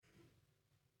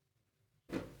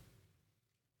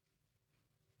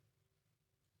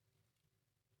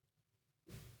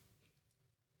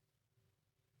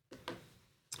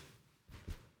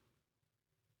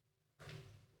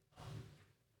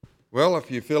Well,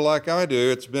 if you feel like I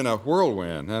do, it's been a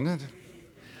whirlwind, hasn't it?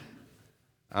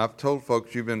 I've told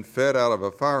folks you've been fed out of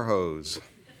a fire hose,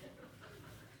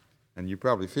 and you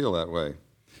probably feel that way.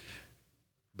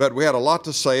 But we had a lot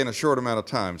to say in a short amount of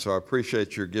time, so I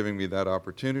appreciate your giving me that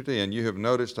opportunity. And you have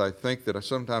noticed, I think, that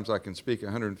sometimes I can speak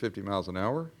 150 miles an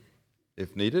hour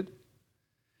if needed.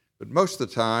 But most of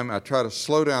the time, I try to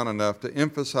slow down enough to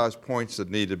emphasize points that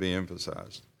need to be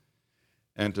emphasized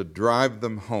and to drive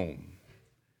them home.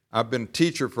 I've been a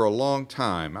teacher for a long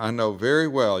time. I know very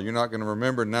well you're not going to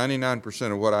remember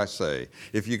 99% of what I say.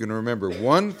 If you can remember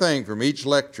one thing from each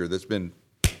lecture that's been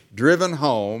driven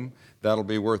home, that'll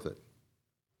be worth it.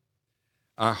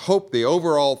 I hope the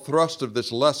overall thrust of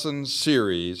this lesson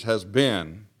series has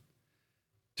been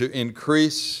to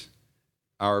increase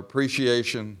our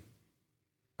appreciation,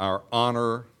 our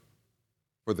honor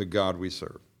for the God we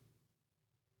serve.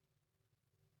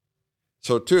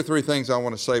 So 2 or 3 things I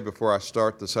want to say before I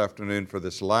start this afternoon for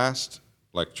this last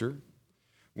lecture.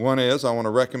 One is I want to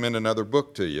recommend another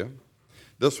book to you.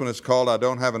 This one is called I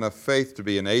Don't Have Enough Faith to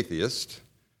Be an Atheist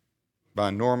by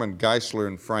Norman Geisler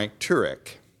and Frank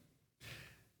Turek.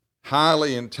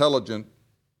 Highly intelligent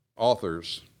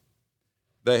authors.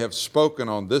 They have spoken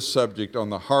on this subject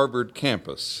on the Harvard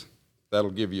campus.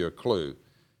 That'll give you a clue.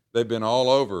 They've been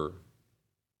all over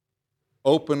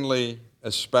openly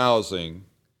espousing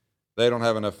they don't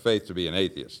have enough faith to be an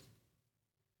atheist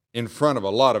in front of a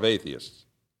lot of atheists.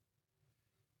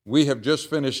 We have just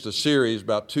finished a series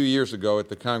about 2 years ago at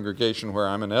the congregation where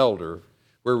I'm an elder,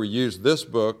 where we used this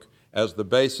book as the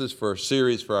basis for a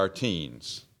series for our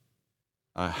teens.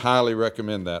 I highly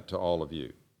recommend that to all of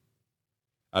you.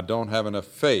 I don't have enough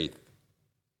faith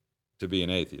to be an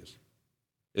atheist.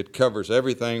 It covers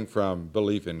everything from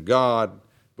belief in God,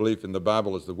 belief in the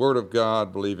Bible as the Word of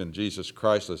God, belief in Jesus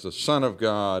Christ as the Son of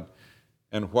God,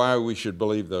 and why we should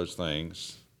believe those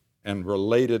things, and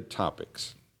related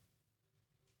topics.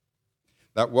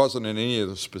 That wasn't in any of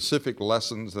the specific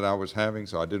lessons that I was having,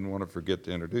 so I didn't want to forget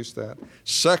to introduce that.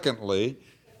 Secondly,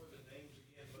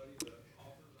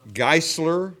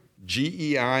 Geisler,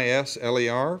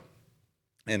 Geisler,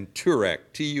 and Turek,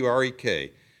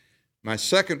 Turek. My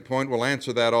second point will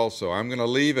answer that also. I'm going to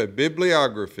leave a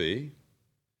bibliography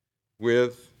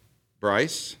with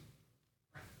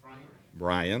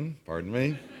Brian,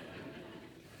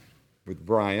 with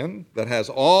Brian, that has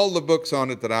all the books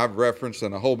on it that I've referenced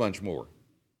and a whole bunch more.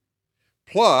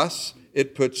 Plus,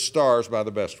 it puts stars by the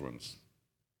best ones.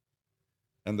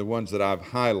 And the ones that I've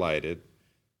highlighted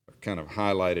are kind of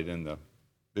highlighted in the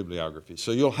bibliography.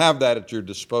 So you'll have that at your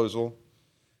disposal,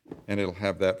 and it'll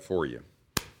have that for you.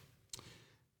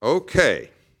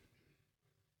 Okay.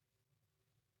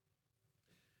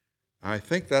 I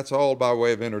think that's all by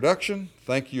way of introduction.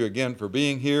 Thank you again for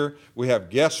being here. We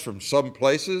have guests from some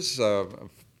places,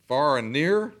 far and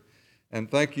near, and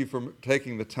thank you for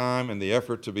taking the time and the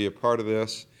effort to be a part of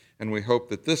this, and we hope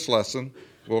that this lesson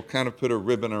will kind of put a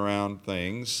ribbon around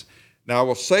things. Now, I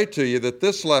will say to you that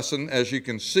this lesson, as you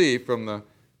can see from the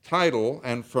title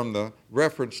and from the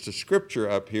reference to Scripture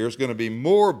up here, is going to be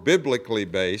more biblically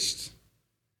based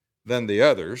than the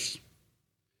others.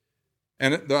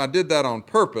 And I did that on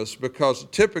purpose because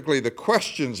typically the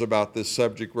questions about this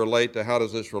subject relate to how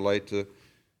does this relate to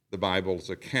the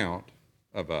Bible's account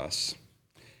of us?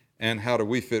 And how do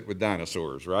we fit with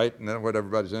dinosaurs, right? Isn't that what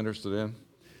everybody's interested in?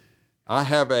 I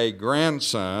have a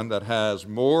grandson that has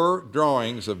more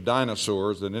drawings of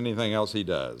dinosaurs than anything else he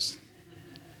does.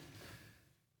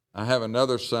 I have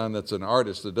another son that's an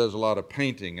artist that does a lot of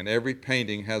painting, and every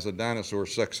painting has a dinosaur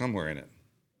stuck somewhere in it.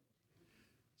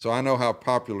 So I know how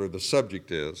popular the subject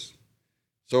is.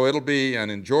 So it'll be an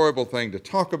enjoyable thing to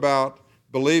talk about.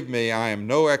 Believe me, I am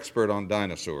no expert on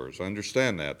dinosaurs.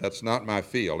 Understand that. That's not my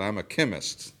field. I'm a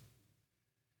chemist.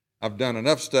 I've done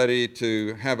enough study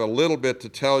to have a little bit to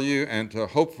tell you and to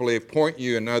hopefully point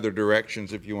you in other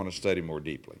directions if you want to study more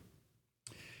deeply.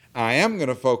 I am going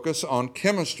to focus on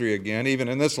chemistry again, even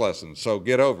in this lesson, so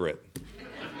get over it.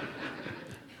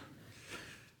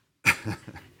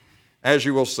 As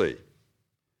you will see.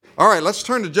 All right, let's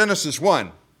turn to Genesis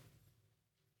 1,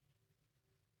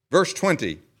 verse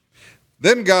 20.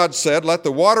 Then God said, "Let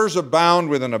the waters abound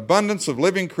with an abundance of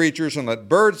living creatures, and let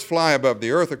birds fly above the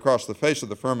earth across the face of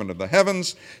the firmament of the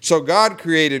heavens." So God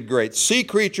created great sea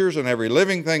creatures and every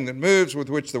living thing that moves, with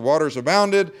which the waters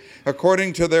abounded,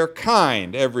 according to their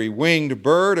kind, every winged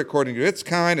bird according to its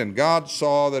kind, and God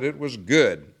saw that it was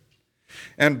good.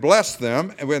 And blessed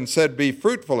them, and said, "Be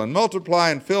fruitful and multiply,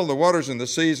 and fill the waters in the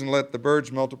seas, and let the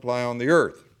birds multiply on the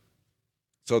earth."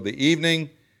 So the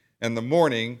evening and the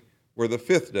morning were the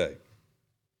 5th day.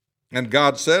 And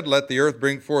God said, let the earth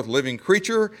bring forth living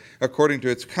creature according to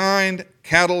its kind,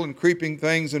 cattle and creeping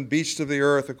things and beasts of the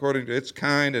earth according to its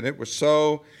kind. And it was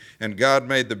so. And God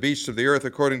made the beasts of the earth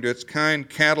according to its kind,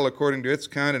 cattle according to its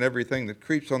kind, and everything that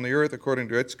creeps on the earth according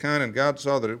to its kind. And God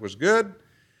saw that it was good.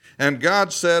 And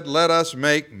God said, let us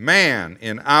make man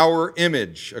in our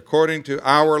image, according to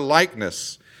our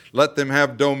likeness. Let them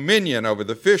have dominion over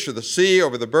the fish of the sea,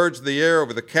 over the birds of the air,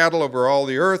 over the cattle, over all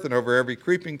the earth, and over every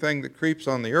creeping thing that creeps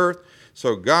on the earth.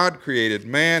 So God created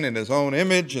man in his own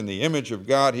image. In the image of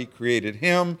God he created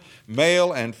him.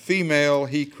 Male and female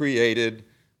he created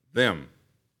them.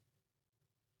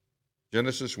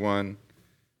 Genesis 1,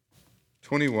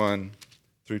 21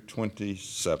 through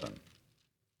 27.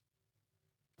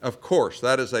 Of course,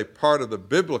 that is a part of the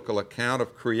biblical account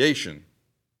of creation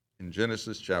in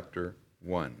Genesis chapter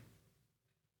 1.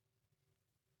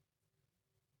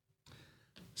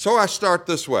 So I start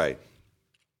this way.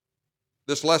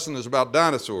 This lesson is about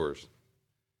dinosaurs.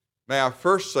 May I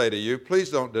first say to you,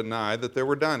 please don't deny that there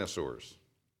were dinosaurs.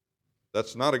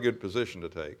 That's not a good position to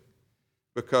take,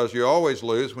 because you always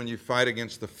lose when you fight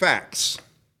against the facts.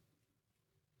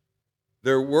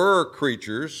 There were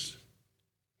creatures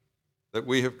that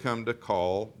we have come to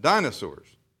call dinosaurs.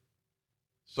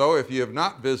 So if you have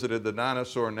not visited the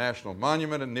Dinosaur National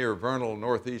Monument near Vernal,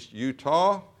 northeast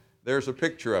Utah, there's a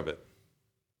picture of it.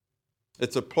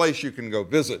 It's a place you can go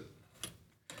visit.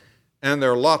 And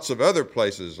there are lots of other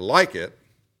places like it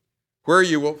where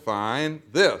you will find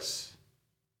this.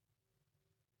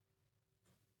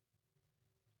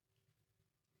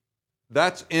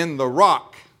 That's in the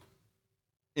rock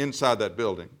inside that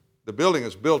building. The building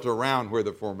is built around where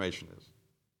the formation is.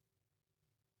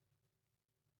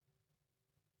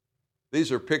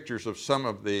 These are pictures of some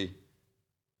of the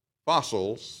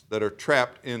fossils that are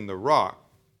trapped in the rock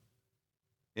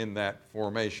in that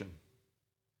formation.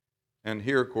 And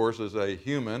here, of course, is a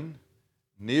human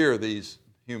near these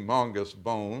humongous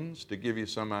bones to give you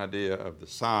some idea of the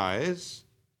size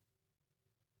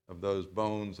of those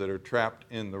bones that are trapped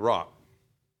in the rock.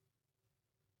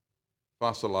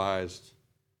 Fossilized,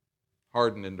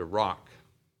 hardened into rock.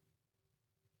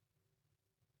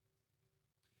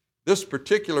 This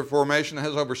particular formation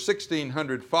has over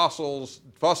 1,600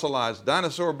 fossilized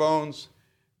dinosaur bones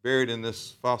buried in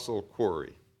this fossil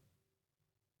quarry.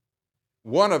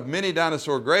 One of many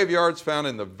dinosaur graveyards found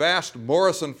in the vast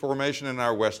Morrison Formation in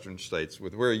our western states.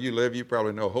 With where you live, you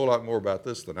probably know a whole lot more about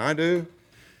this than I do.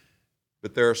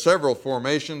 But there are several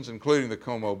formations, including the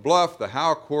Como Bluff, the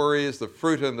Howe Quarries, the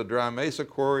Fruta and the Dry Mesa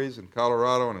Quarries in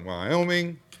Colorado and in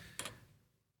Wyoming.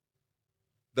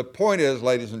 The point is,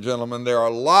 ladies and gentlemen, there are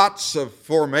lots of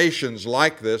formations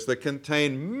like this that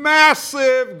contain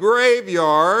massive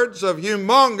graveyards of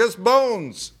humongous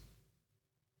bones.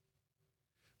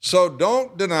 So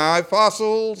don't deny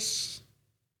fossils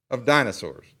of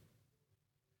dinosaurs,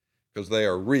 because they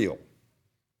are real.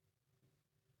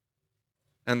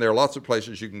 And there are lots of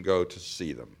places you can go to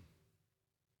see them.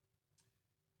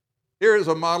 Here is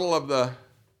a model of the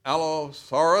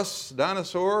Allosaurus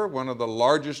dinosaur, one of the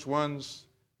largest ones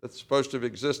that's supposed to have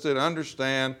existed.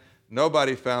 Understand,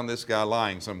 nobody found this guy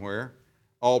lying somewhere,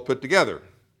 all put together.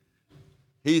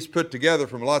 He's put together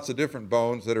from lots of different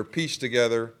bones that are pieced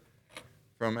together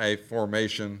from a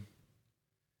formation.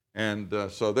 And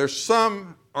so there's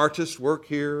some artist work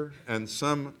here and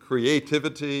some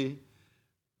creativity,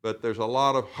 but there's a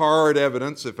lot of hard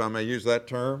evidence, if I may use that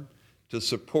term, to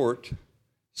support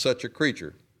such a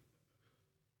creature.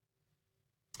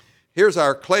 Here's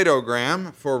our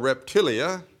cladogram for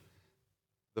Reptilia,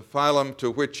 the phylum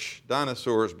to which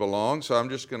dinosaurs belong. So I'm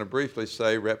just going to briefly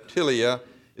say Reptilia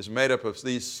is made up of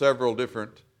these several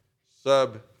different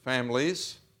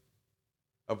subfamilies,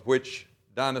 of which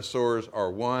dinosaurs are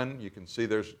one. You can see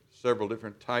there's several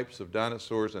different types of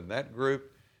dinosaurs in that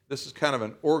group. This is kind of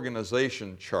an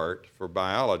organization chart for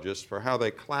biologists for how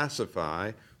they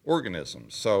classify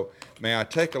organisms. So may I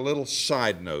take a little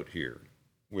side note here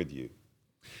with you?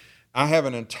 I have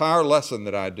an entire lesson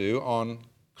that I do on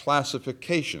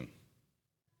classification.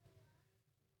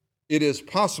 It is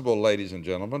possible, ladies and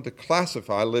gentlemen, to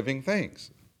classify living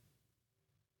things.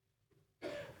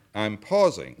 I'm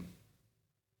pausing.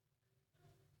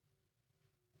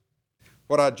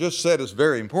 What I just said is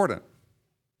very important.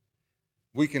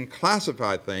 We can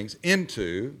classify things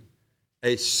into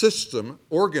a system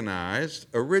organized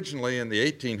originally in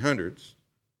the 1800s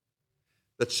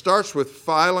that starts with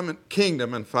phylum and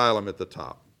kingdom and phylum at the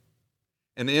top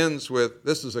and ends with,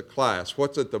 this is a class.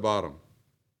 What's at the bottom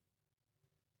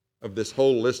of this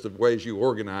whole list of ways you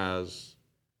organize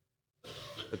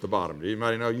at the bottom? Do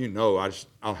anybody know? You know,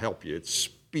 I'll help you. It's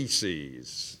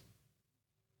species.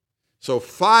 So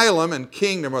phylum and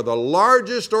kingdom are the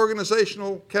largest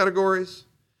organizational categories,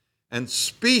 and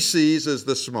species is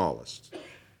the smallest.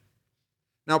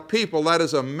 Now, people, that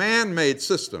is a man-made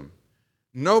system.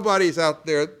 Nobody's out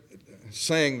there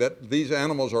saying that these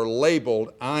animals are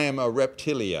labeled, I am a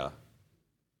reptilia.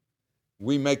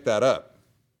 We make that up.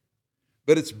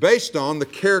 But it's based on the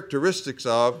characteristics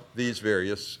of these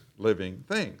various living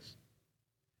things.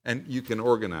 And you can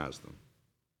organize them.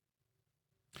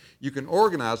 You can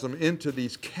organize them into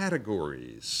these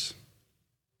categories.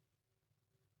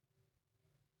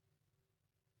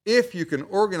 If you can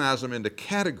organize them into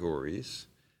categories,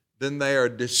 then they are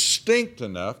distinct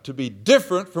enough to be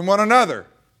different from one another.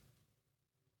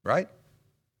 Right?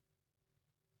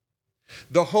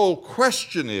 The whole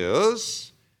question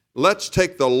is, let's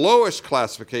take the lowest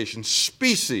classification,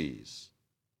 species.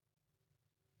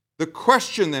 The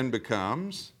question then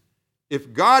becomes,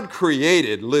 if God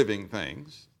created living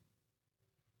things,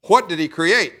 what did He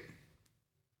create?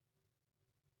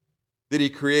 Did He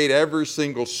create every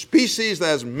single species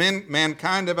as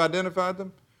mankind have identified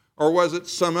them? Or was it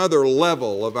some other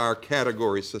level of our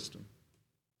category system?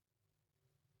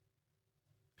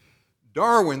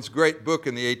 Darwin's great book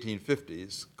in the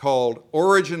 1850s called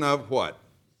Origin of what?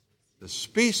 The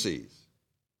Species.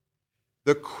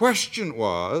 The question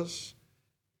was,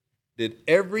 did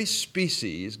every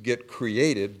species get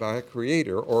created by a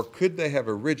creator, or could they have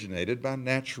originated by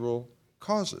natural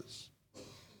causes?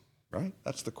 Right?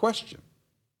 That's the question.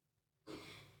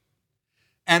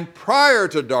 And prior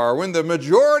to Darwin, the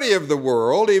majority of the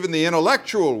world, even the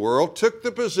intellectual world, took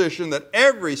the position that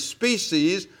every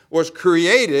species was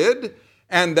created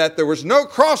and that there was no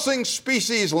crossing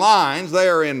species lines. They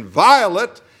are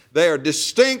inviolate. They are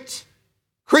distinct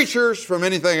creatures from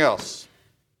anything else.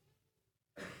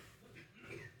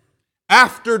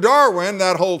 After Darwin,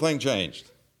 that whole thing changed.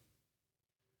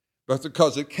 But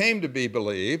because it came to be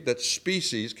believed that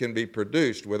species can be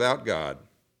produced without God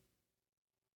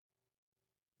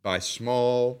by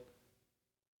small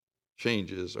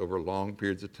changes over long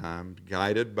periods of time,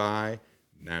 guided by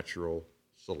natural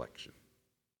selection.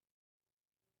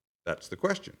 That's the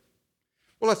question.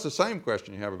 Well, that's the same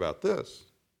question you have about this.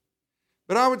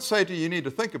 But I would say to you, you need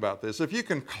to think about this. If you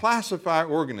can classify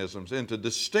organisms into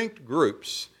distinct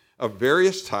groups of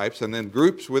various types, and then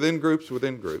groups within groups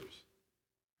within groups,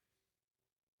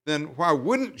 then why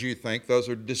wouldn't you think those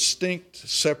are distinct,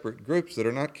 separate groups that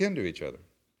are not kin to each other?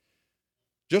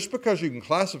 Just because you can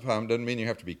classify them doesn't mean you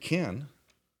have to be kin.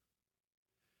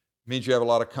 It means you have a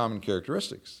lot of common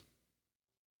characteristics.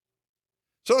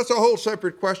 So that's a whole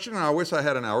separate question, and I wish I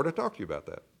had an hour to talk to you about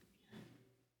that.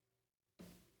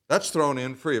 That's thrown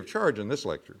in free of charge in this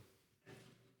lecture.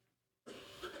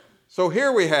 So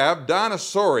here we have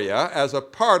Dinosauria as a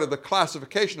part of the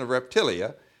classification of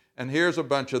Reptilia, and here's a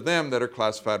bunch of them that are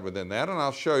classified within that, and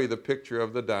I'll show you the picture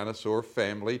of the dinosaur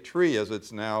family tree as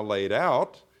it's now laid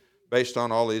out based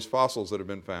on all these fossils that have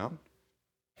been found.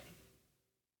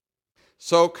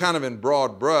 So kind of in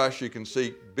broad brush, you can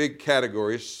see big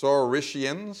categories,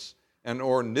 Saurischians and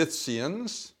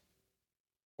Ornithians.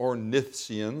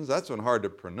 Ornithians, that's one hard to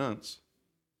pronounce.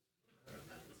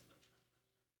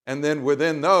 And then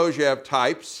within those you have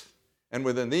types, and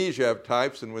within these you have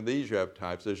types, and with these you have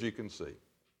types, as you can see.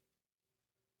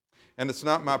 And it's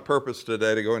not my purpose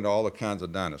today to go into all the kinds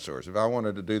of dinosaurs. If I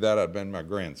wanted to do that, I'd been my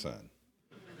grandson.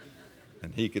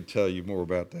 And he could tell you more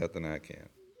about that than I can.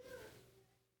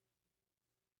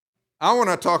 I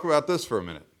want to talk about this for a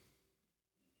minute.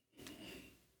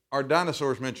 Are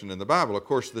dinosaurs mentioned in the Bible? Of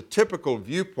course, the typical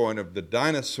viewpoint of the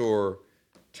dinosaur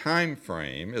time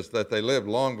frame is that they lived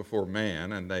long before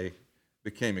man and they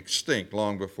became extinct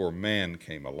long before man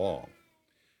came along.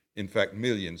 In fact,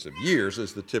 millions of years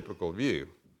is the typical view.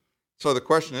 So the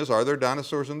question is, are there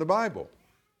dinosaurs in the Bible?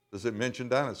 Does it mention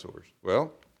dinosaurs?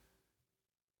 Well,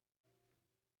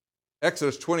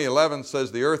 Exodus 20:11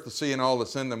 says the earth, the sea, and all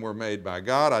that's in them were made by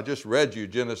God. I just read you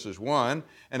Genesis 1,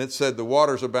 and it said the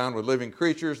waters abound with living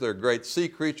creatures. They're great sea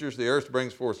creatures. The earth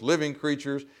brings forth living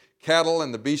creatures, cattle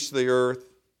and the beasts of the earth.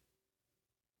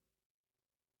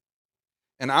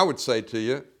 And I would say to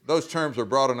you, those terms are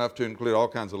broad enough to include all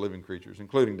kinds of living creatures,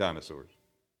 including dinosaurs.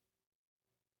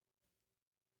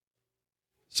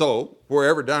 So,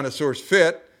 wherever dinosaurs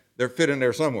fit, they're fit in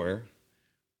there somewhere,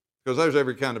 because there's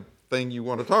every kind of thing you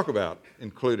want to talk about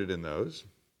included in those.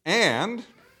 And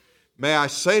may I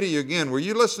say to you again, were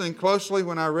you listening closely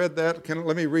when I read that?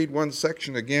 Let me read one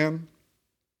section again.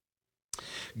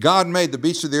 God made the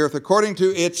beasts of the earth according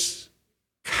to its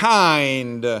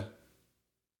kind.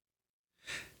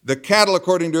 The cattle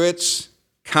according to its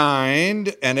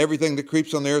kind, and everything that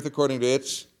creeps on the earth according to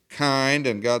its kind,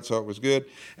 and God saw it was good.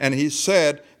 And he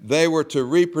said they were to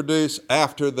reproduce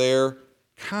after their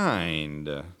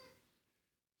kind.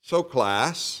 So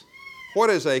class, what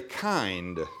is a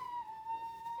kind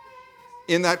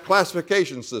in that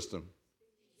classification system?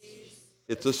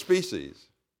 It's a species.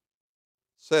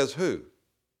 Says who?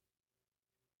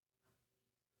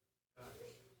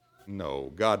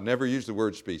 No, God never used the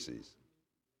word species.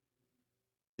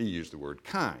 He used the word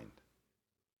kind.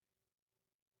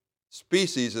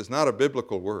 Species is not a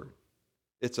biblical word.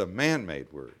 It's a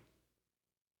man-made word.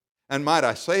 And might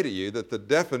I say to you that the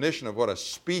definition of what a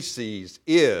species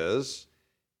is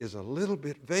a little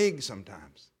bit vague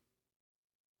sometimes.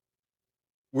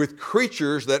 With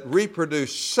creatures that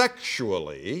reproduce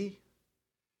sexually,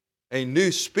 a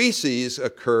new species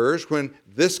occurs when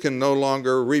this can no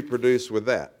longer reproduce with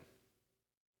that.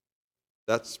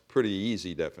 That's a pretty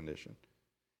easy definition.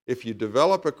 If you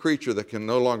develop a creature that can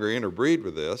no longer interbreed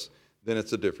with this, then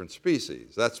it's a different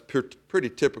species. That's pretty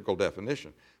typical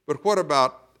definition. But what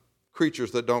about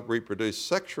creatures that don't reproduce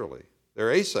sexually?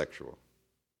 They're asexual.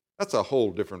 That's a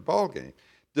whole different ballgame.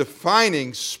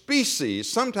 Defining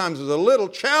species sometimes is a little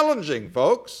challenging,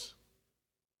 folks.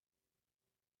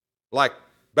 Like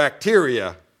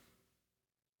bacteria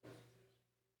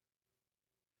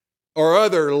or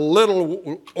other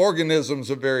little organisms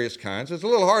of various kinds. It's a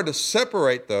little hard to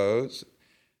separate those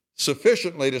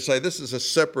sufficiently to say this is a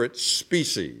separate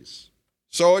species.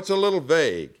 So it's a little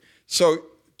vague. So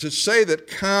to say that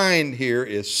kind here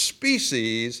is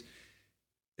species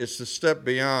is to step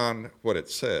beyond what it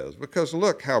says, because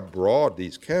look how broad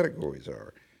these categories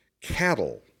are.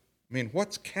 Cattle. I mean,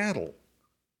 what's cattle?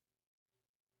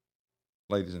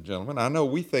 Ladies and gentlemen, I know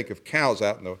we think of cows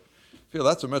out in the field.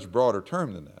 That's a much broader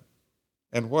term than that.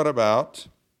 And what about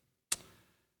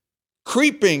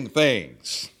creeping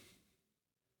things?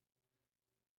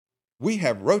 We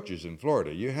have roaches in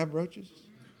Florida. You have roaches?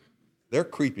 They're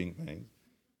creeping things,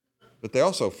 but they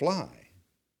also fly.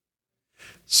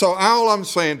 So all I'm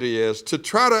saying to you is to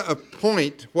try to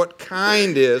appoint what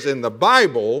kind is in the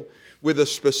Bible with a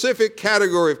specific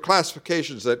category of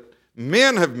classifications that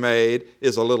men have made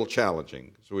is a little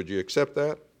challenging. So would you accept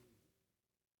that?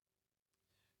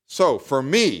 So for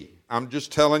me, I'm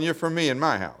just telling you for me in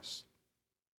my house,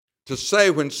 to say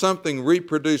when something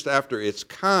reproduced after its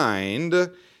kind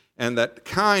and that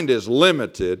kind is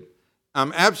limited,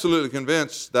 I'm absolutely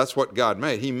convinced that's what God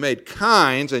made. He made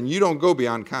kinds, and you don't go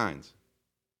beyond kinds.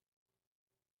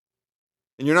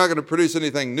 And you're not going to produce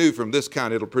anything new from this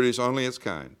kind. It'll produce only its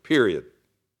kind, period.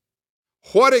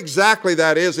 What exactly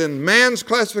that is in man's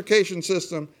classification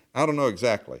system, I don't know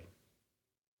exactly.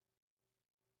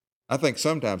 I think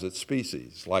sometimes it's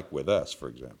species, like with us, for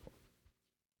example.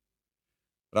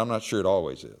 But I'm not sure it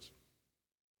always is.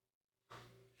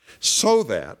 So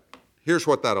that, here's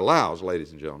what that allows,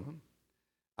 ladies and gentlemen.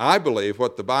 I believe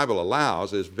what the Bible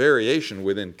allows is variation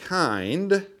within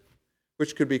kind,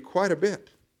 which could be quite a bit.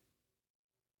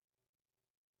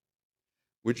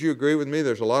 Would you agree with me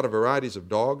there's a lot of varieties of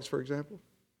dogs, for example?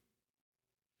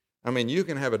 I mean, you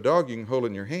can have a dog you can hold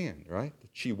in your hand, right? The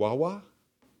Chihuahua.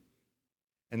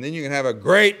 And then you can have a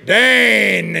Great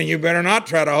Dane, and you better not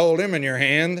try to hold him in your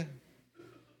hand.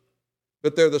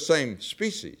 But they're the same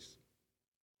species.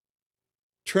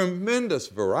 Tremendous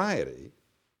variety.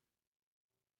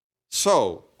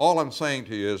 So, all I'm saying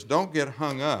to you is don't get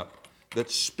hung up that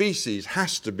species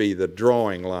has to be the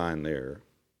drawing line there,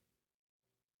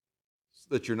 so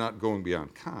that you're not going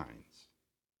beyond kinds.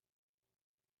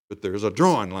 But there's a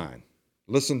drawing line.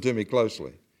 Listen to me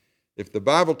closely. If the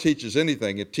Bible teaches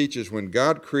anything, it teaches when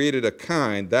God created a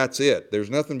kind, that's it. There's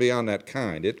nothing beyond that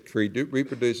kind. It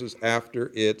reproduces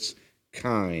after its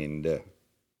kind.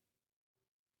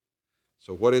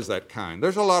 So what is that kind?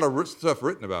 There's a lot of stuff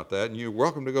written about that, and you're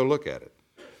welcome to go look at it.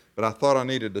 But I thought I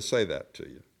needed to say that to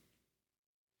you.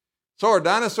 So are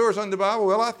dinosaurs in the Bible?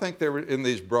 Well, I think they're in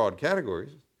these broad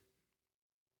categories.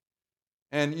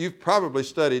 And you've probably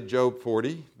studied Job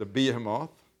 40, the behemoth.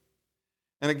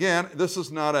 And again, this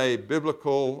is not a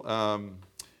biblical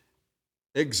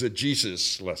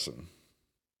exegesis lesson.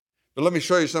 But let me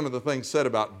show you some of the things said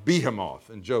about behemoth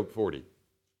in Job 40.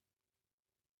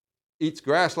 Eats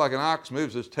grass like an ox,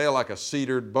 moves his tail like a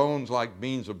cedar, bones like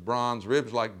beams of bronze,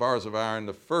 ribs like bars of iron,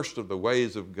 the first of the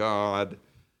ways of God.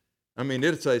 I mean,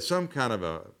 it's some kind of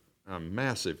a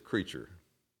massive creature.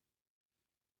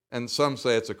 And some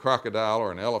say it's a crocodile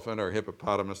or an elephant or a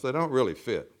hippopotamus. They don't really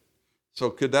fit. So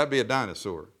could that be a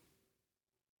dinosaur?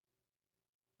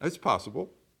 It's possible.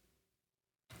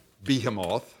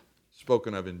 Behemoth,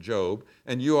 spoken of in Job.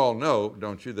 And you all know,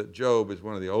 don't you, that Job is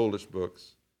one of the oldest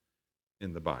books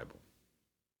in the Bible.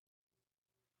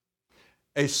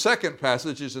 A second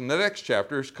passage is in the next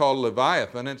chapter. It's called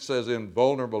Leviathan. It says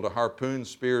invulnerable to harpoons,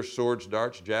 spears, swords,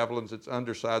 darts, javelins. Its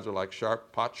undersides are like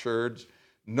sharp potsherds.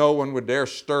 No one would dare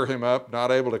stir him up,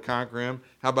 not able to conquer him.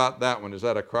 How about that one? Is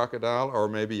that a crocodile or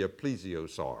maybe a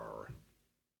plesiosaur?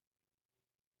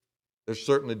 There's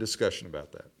certainly discussion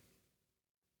about that.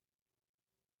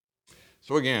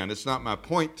 So again, it's not my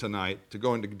point tonight to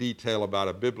go into detail about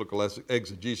a biblical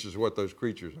exegesis of what those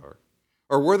creatures are.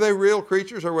 Or were they real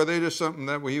creatures, or were they just something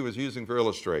that he was using for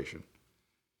illustration?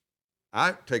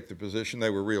 I take the position they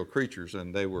were real creatures,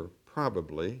 and they were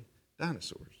probably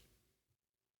dinosaurs.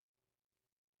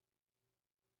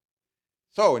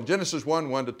 So in Genesis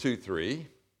 1:1 to 2:3,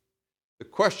 the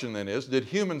question then is, did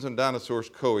humans and dinosaurs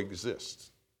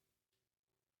coexist?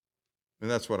 And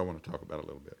that's what I want to talk about a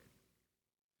little bit.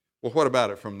 Well, what about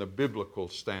it from the biblical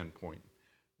standpoint?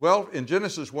 Well, in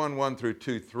Genesis 1:1 through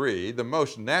 2:3, the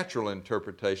most natural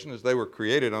interpretation is they were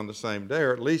created on the same day,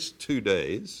 or at least 2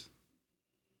 days,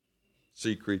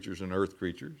 sea creatures and earth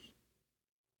creatures.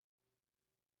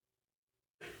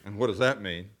 And what does that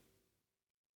mean?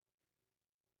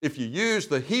 If you use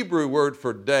the Hebrew word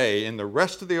for day in the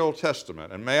rest of the Old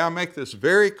Testament, and may I make this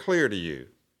very clear to you,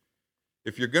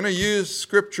 if you're going to use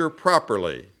Scripture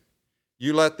properly,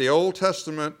 you let the Old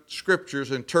Testament Scriptures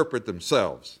interpret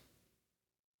themselves.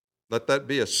 Let that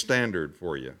be a standard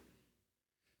for you.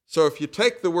 So if you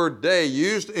take the word day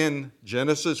used in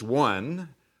Genesis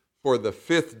 1 for the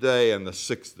 5th day and the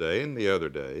 6th day and the other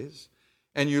days,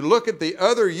 and you look at the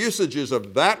other usages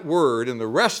of that word in the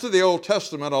rest of the Old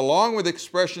Testament, along with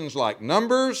expressions like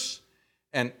numbers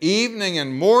and evening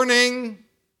and morning,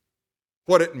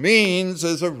 what it means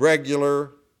is a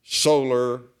regular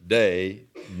solar day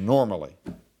normally.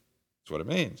 That's what it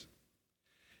means.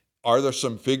 Are there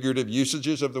some figurative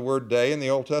usages of the word day in the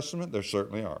Old Testament? There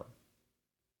certainly are.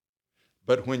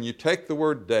 But when you take the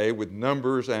word day with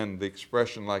numbers and the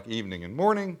expression like evening and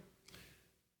morning,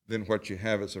 then what you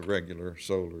have is a regular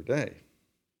solar day.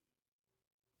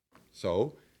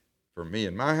 So, for me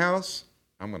and my house,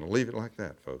 I'm going to leave it like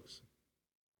that, folks.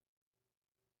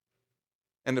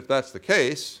 And if that's the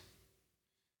case,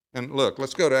 and look,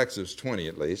 let's go to Exodus 20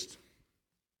 at least,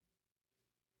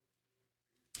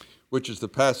 which is the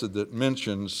passage that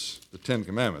mentions the Ten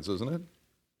Commandments, isn't it?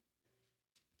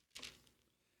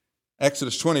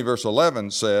 Exodus 20, verse 11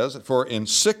 says, "For in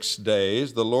 6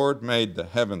 days the Lord made the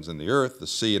heavens and the earth, the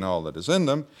sea and all that is in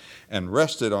them, and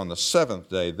rested on the 7th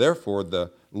day. Therefore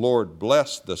the Lord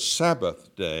blessed the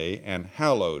Sabbath day and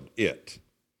hallowed it."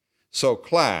 So,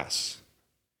 class,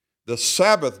 the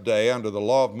Sabbath day under the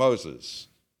law of Moses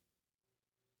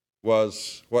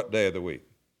was what day of the week?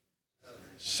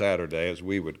 Saturday, as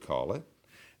we would call it.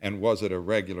 And was it a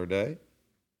regular day?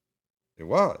 It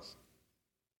was.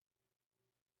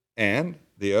 And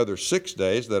the other 6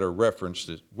 days that are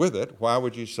referenced with it, why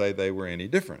would you say they were any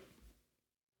different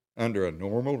under a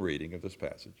normal reading of this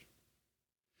passage?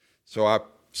 So I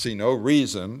see no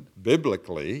reason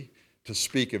biblically to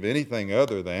speak of anything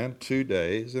other than 2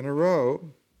 days in a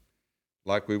row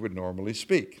like we would normally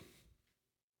speak.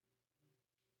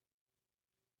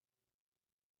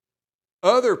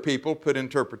 Other people put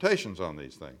interpretations on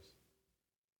these things.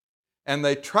 And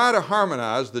they try to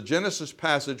harmonize the Genesis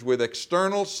passage with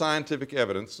external scientific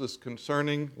evidences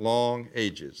concerning long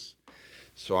ages.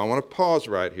 So I want to pause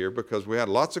right here because we had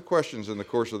lots of questions in the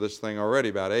course of this thing already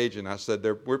about age, and I said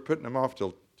we're putting them off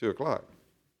till 2 o'clock.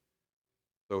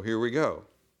 So here we go.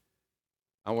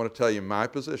 I want to tell you my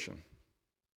position.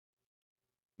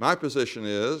 My position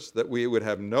is that we would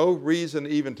have no reason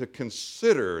even to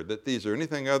consider that these are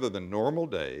anything other than normal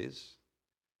days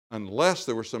unless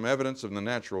there were some evidence in the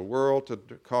natural world to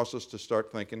cause us to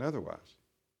start thinking otherwise.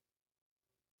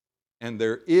 And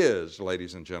there is,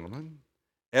 ladies and gentlemen,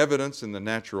 evidence in the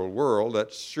natural world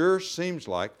that sure seems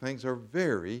like things are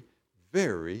very,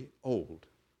 very old.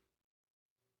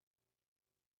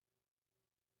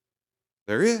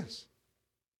 There is.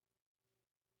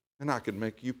 And I could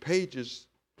make you pages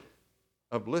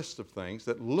of lists of things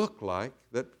that look like,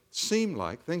 that seem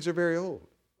like things are very old.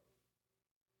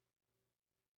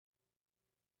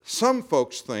 Some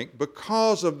folks think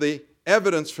because of the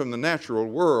evidence from the natural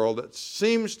world that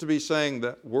seems to be saying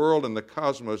the world and the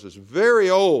cosmos is very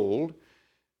old,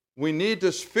 we need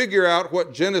to figure out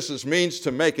what Genesis means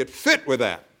to make it fit with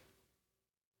that.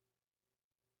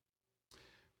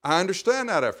 I understand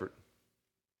that effort.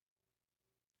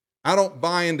 I don't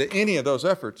buy into any of those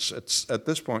efforts at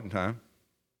this point in time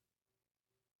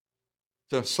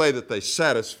to say that they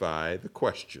satisfy the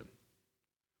question.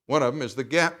 One of them is the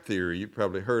gap theory you've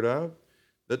probably heard of,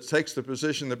 that takes the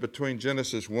position that between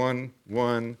Genesis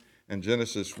 1:1 and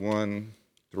Genesis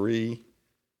 1:3,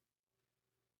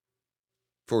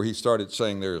 before he started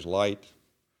saying there is light.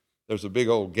 There's a big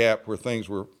old gap where things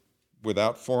were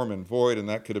without form and void, and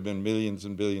that could have been millions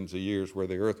and billions of years where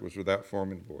the earth was without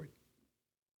form and void.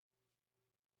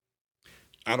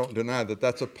 I don't deny that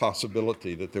that's a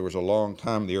possibility, that there was a long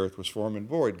time the earth was form and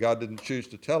void. God didn't choose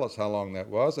to tell us how long that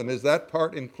was, and is that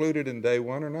part included in day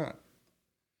one or not?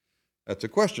 That's a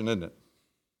question, isn't it?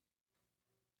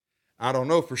 I don't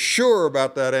know for sure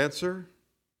about that answer,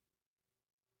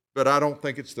 but I don't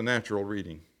think it's the natural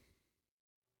reading.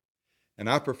 And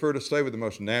I prefer to stay with the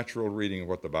most natural reading of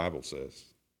what the Bible says.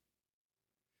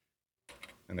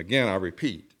 And again, I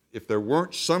repeat, if there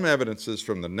weren't some evidences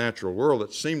from the natural world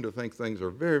that seem to think things are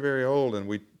very, very old,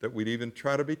 and that we'd even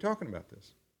try to be talking about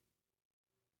this.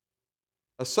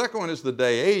 A second one is the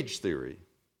day-age theory,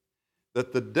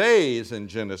 that the days in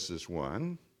Genesis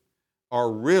 1 are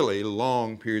really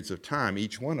long periods of time,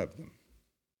 each one of them.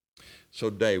 So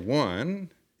day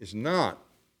 1 is not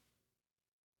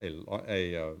a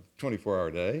 24-hour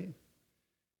day.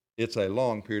 It's a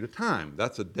long period of time.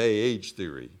 That's a day-age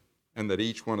theory, and that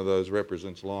each one of those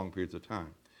represents long periods of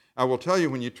time. I will tell you,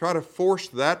 when you try to force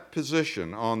that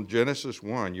position on Genesis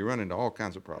 1, you run into all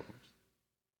kinds of problems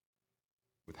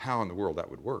with how in the world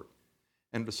that would work.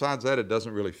 And besides that, it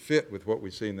doesn't really fit with what we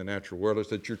see in the natural world as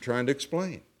that you're trying to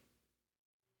explain.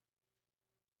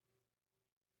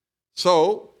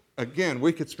 So, again,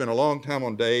 we could spend a long time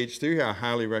on day-age theory. I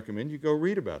highly recommend you go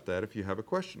read about that if you have a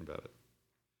question about it.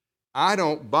 I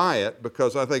don't buy it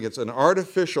because I think it's an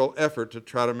artificial effort to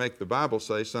try to make the Bible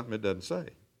say something it doesn't say.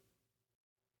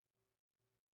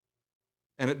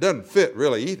 And it doesn't fit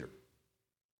really either.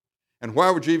 And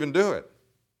why would you even do it?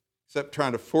 Except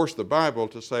trying to force the Bible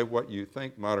to say what you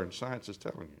think modern science is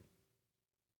telling you.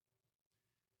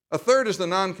 A third is the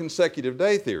non-consecutive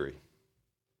day theory.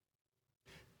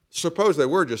 Suppose they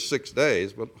were just 6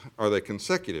 days, but are they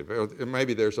consecutive? Or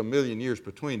maybe there's a million years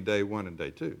between day 1 and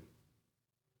day 2.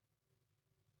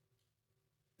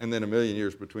 And then a million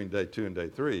years between day 2 and day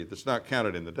 3. That's not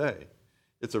counted in the day.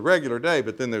 It's a regular day,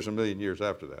 but then there's a million years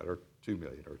after that, or 2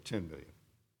 million, or 10 million.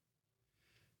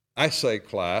 I say,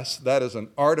 class, that is an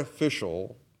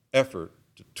artificial effort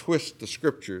to twist the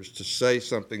scriptures to say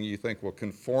something you think will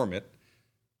conform it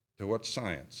to what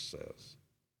science says.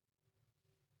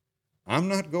 I'm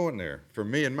not going there. For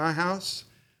me and my house,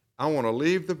 I want to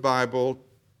leave the Bible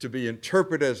to be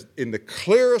interpreted as in the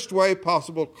clearest way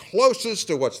possible, closest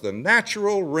to what's the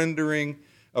natural rendering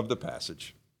of the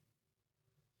passage.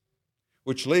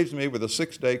 Which leaves me with a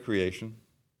 6-day creation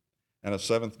and a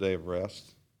 7th day of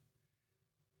rest,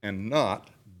 and not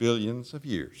billions of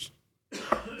years.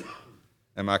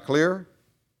 Am I clear?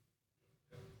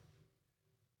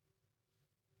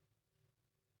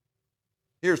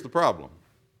 Here's the problem,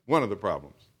 one of the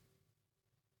problems.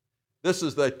 This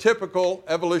is the typical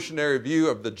evolutionary view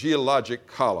of the geologic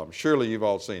column. Surely you've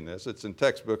all seen this. It's in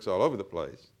textbooks all over the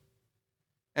place.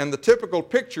 And the typical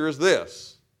picture is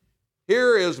this.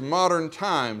 Here is modern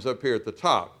times up here at the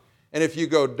top. And if you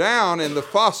go down in the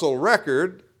fossil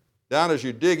record, down as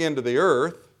you dig into the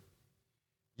earth,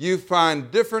 you find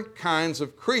different kinds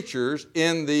of creatures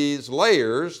in these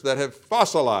layers that have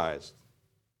fossilized.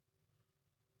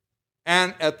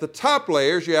 And at the top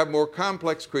layers, you have more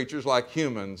complex creatures like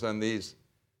humans and these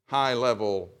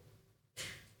high-level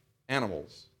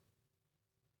animals.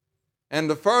 And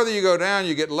the farther you go down,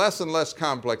 you get less and less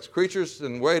complex creatures,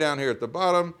 and way down here at the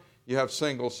bottom, you have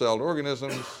single-celled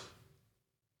organisms.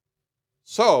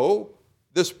 So,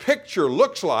 this picture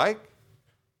looks like,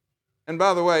 and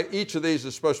by the way, each of these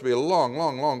is supposed to be a long,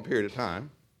 long, long period of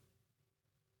time.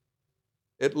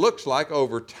 It looks like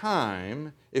over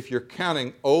time, if you're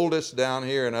counting oldest down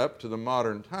here and up to the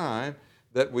modern time,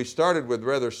 that we started with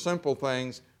rather simple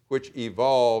things which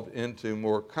evolved into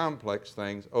more complex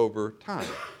things over time.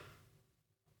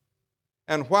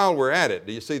 And while we're at it,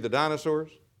 do you see the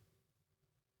dinosaurs?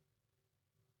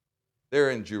 They're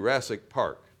in Jurassic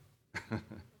Park.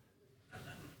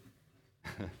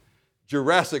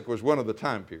 Jurassic was one of the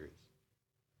time periods.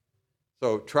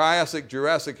 So Triassic,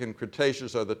 Jurassic, and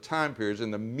Cretaceous are the time periods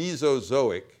in the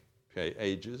Mesozoic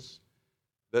ages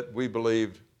that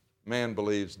man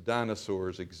believes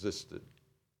dinosaurs existed.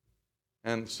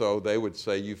 And so they would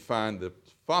say you find the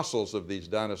fossils of these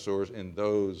dinosaurs in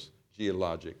those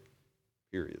geologic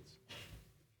periods.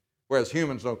 Whereas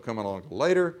humans don't come along until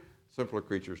later, simpler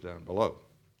creatures down below.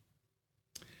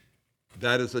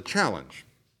 That is a challenge.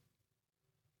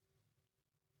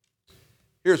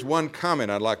 Here's one comment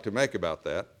I'd like to make about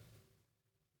that.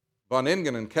 Von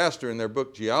Ingen and Castor in their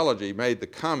book Geology made the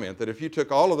comment that if you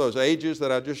took all of those ages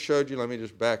that I just showed you, let me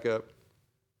just back up.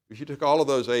 If you took all of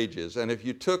those ages, and if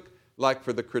you took, like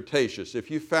for the Cretaceous,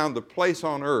 if you found the place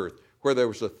on Earth where there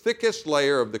was the thickest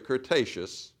layer of the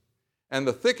Cretaceous and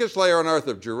the thickest layer on Earth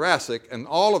of Jurassic, and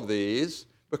all of these,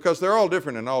 because they're all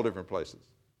different in all different places,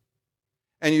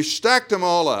 and you stacked them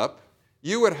all up,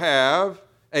 you would have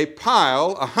a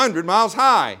pile 100 miles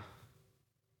high.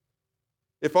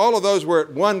 If all of those were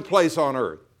at one place on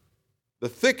Earth, the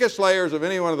thickest layers of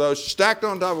any one of those stacked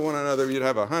on top of one another, you'd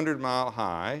have a 100-mile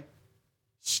high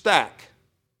stack.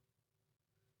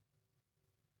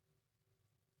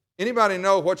 Anybody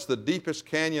know what's the deepest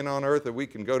canyon on Earth that we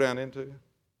can go down into?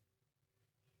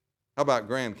 How about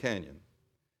Grand Canyon?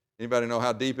 Anybody know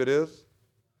how deep it is?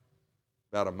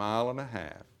 About 1.5 miles.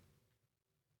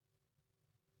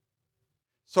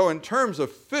 So in terms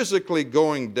of physically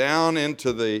going down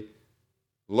into the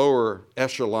lower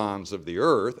echelons of the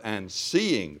earth and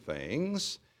seeing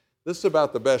things, this is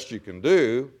about the best you can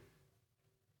do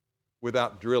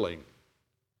without drilling.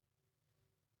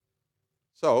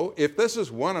 So if this is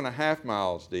 1.5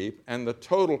 miles deep, and the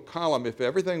total column, if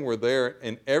everything were there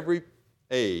in every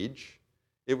age,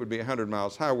 it would be 100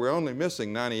 miles high. We're only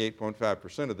missing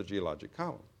 98.5% of the geologic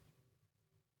column.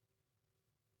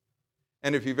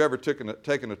 And if you've ever taken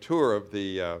a tour of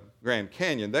the Grand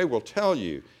Canyon, they will tell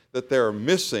you that there are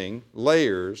missing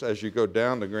layers as you go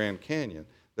down the Grand Canyon.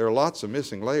 There are lots of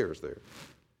missing layers there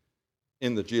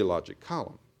in the geologic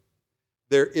column.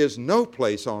 There is no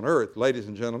place on earth, ladies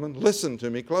and gentlemen, listen to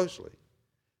me closely.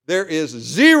 There is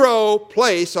zero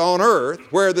place on earth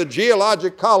where the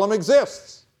geologic column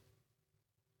exists.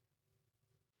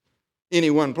 Any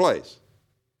one place.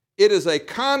 It is a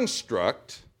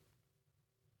construct.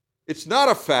 It's not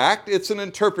a fact, it's an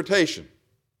interpretation.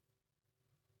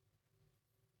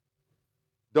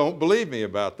 Don't believe me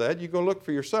about that. You go look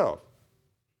for yourself.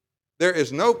 There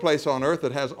is no place on earth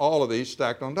that has all of these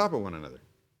stacked on top of one another.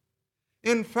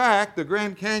 In fact, the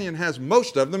Grand Canyon has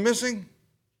most of them missing.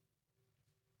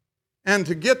 And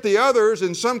to get the others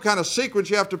in some kind of sequence,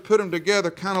 you have to put them together,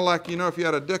 kind of like, if you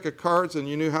had a deck of cards and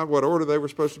you knew what order they were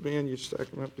supposed to be in, you stack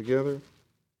them up together.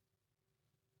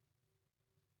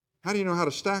 How do you know how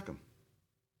to stack them?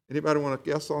 Anybody want to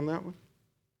guess on that one?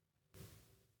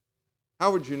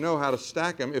 How would you know how to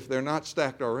stack them if they're not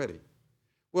stacked already?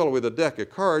 Well, with a deck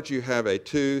of cards, you have a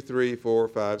 2, 3, 4,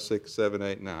 5, 6, 7,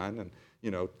 8, 9, and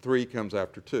 3 comes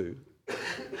after 2,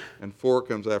 and 4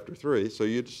 comes after 3, so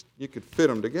you could fit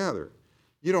them together.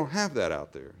 You don't have that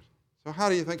out there. So how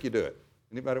do you think you do it?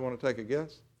 Anybody want to take a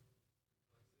guess?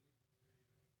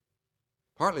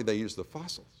 Partly they use the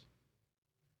fossils.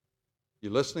 You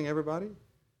listening, everybody?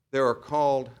 There are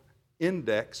called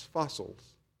index fossils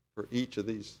for each of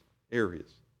these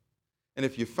areas. And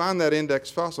if you find that index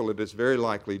fossil, it is very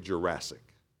likely Jurassic.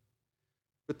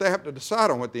 But they have to decide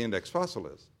on what the index fossil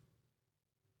is.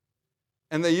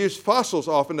 And they use fossils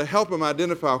often to help them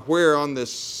identify where on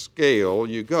this scale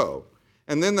you go.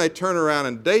 And then they turn around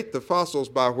and date the fossils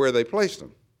by where they placed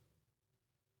them.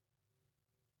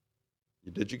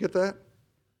 Did you get that?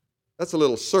 That's a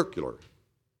little circular,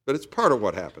 but it's part of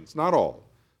what happens, not all.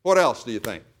 What else do you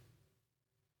think?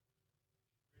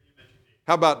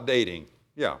 How about dating?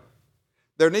 Yeah.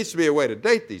 There needs to be a way to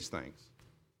date these things,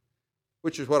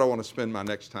 which is what I want to spend my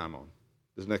next time on,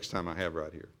 this next time I have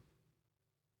right here.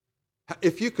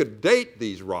 If you could date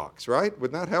these rocks, right,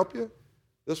 wouldn't that help you?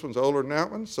 This one's older than that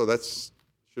one, so that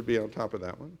should be on top of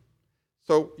that one.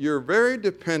 So you're very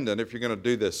dependent, if you're going to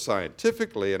do this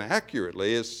scientifically and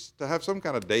accurately, is to have some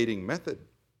kind of dating method.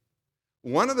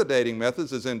 One of the dating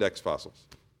methods is index fossils.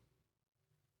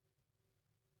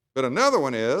 But another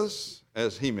one is,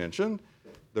 as he mentioned,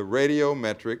 the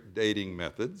radiometric dating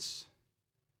methods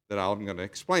that I'm going to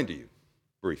explain to you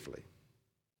briefly.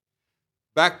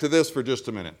 Back to this for just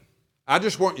a minute. I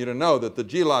just want you to know that the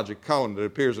geologic column that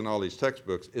appears in all these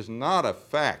textbooks is not a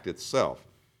fact itself.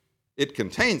 It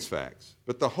contains facts,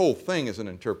 but the whole thing is an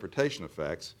interpretation of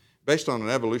facts based on an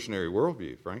evolutionary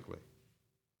worldview, frankly.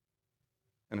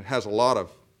 And it has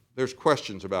there's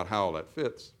questions about how all that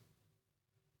fits.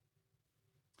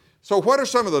 So what are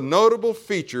some of the notable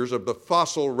features of the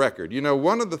fossil record?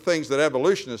 One of the things that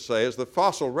evolutionists say is the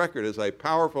fossil record is a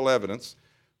powerful evidence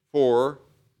for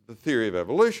the theory of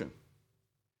evolution.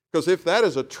 Because if that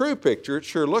is a true picture, it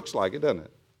sure looks like it, doesn't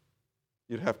it?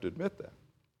 You'd have to admit that.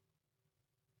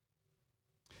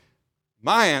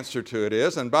 My answer to it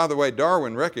is, and by the way,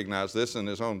 Darwin recognized this in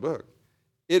his own book,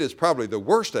 it is probably the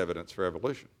worst evidence for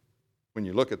evolution when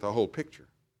you look at the whole picture,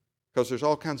 because there's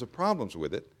all kinds of problems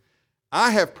with it.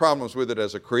 I have problems with it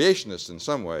as a creationist in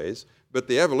some ways, but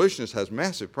the evolutionist has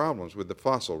massive problems with the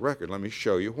fossil record. Let me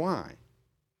show you why.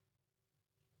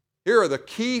 Here are the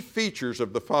key features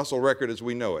of the fossil record as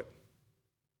we know it.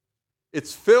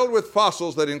 It's filled with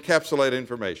fossils that encapsulate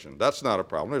information. That's not a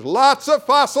problem. There's lots of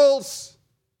fossils,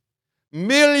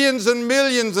 millions and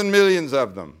millions and millions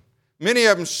of them, many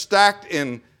of them stacked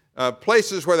in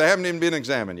places where they haven't even been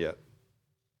examined yet.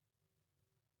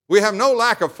 We have no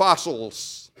lack of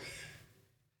fossils.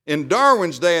 In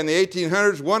Darwin's day in the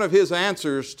 1800s, one of his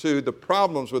answers to the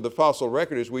problems with the fossil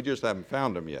record is we just haven't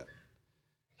found them yet,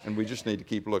 and we just need to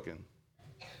keep looking.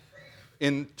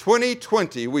 In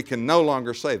 2020, we can no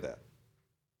longer say that.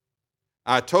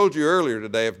 I told you earlier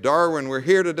today, if Darwin were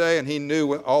here today and he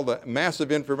knew all the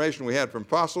massive information we had from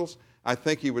fossils, I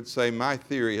think he would say my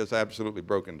theory has absolutely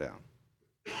broken down.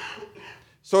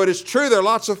 So it is true there are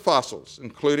lots of fossils,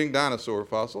 including dinosaur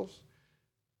fossils.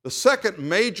 The second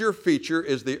major feature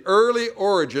is the early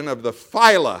origin of the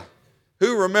phyla.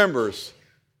 Who remembers?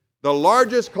 The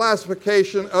largest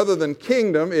classification other than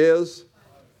kingdom is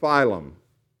phylum.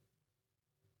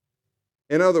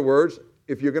 In other words,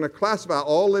 if you're going to classify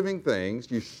all living things,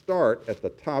 you start at the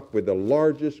top with the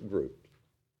largest group,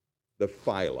 the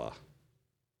phyla.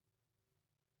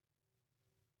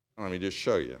 Let me just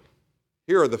show you.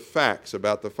 Here are the facts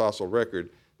about the fossil record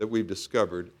that we've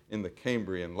discovered in the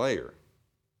Cambrian layer,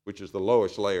 which is the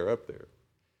lowest layer up there.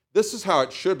 This is how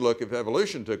it should look if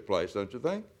evolution took place, don't you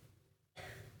think?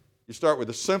 You start with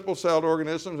the simple-celled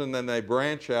organisms, and then they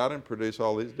branch out and produce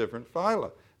all these different phyla.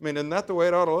 I mean, isn't that the way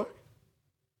it ought to look?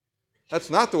 That's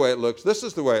not the way it looks. This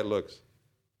is the way it looks.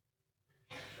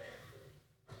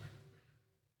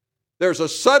 There's a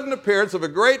sudden appearance of a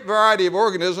great variety of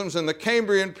organisms in the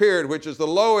Cambrian period, which is the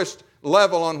lowest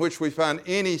level on which we find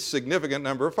any significant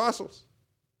number of fossils.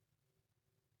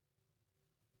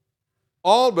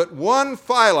 All but one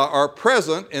phyla are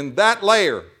present in that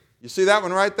layer. You see that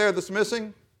one right there that's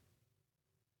missing?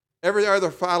 Every other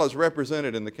phyla is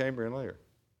represented in the Cambrian layer.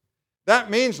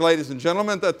 That means, ladies and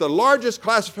gentlemen, that the largest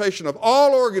classification of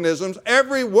all organisms,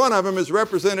 every one of them is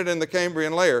represented in the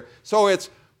Cambrian layer. So it's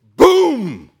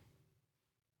boom!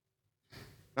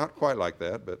 Not quite like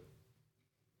that, but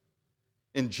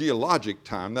in geologic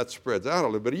time, that spreads out a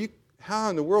little bit.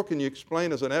 How in the world can you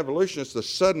explain as an evolutionist the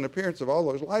sudden appearance of all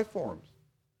those life forms?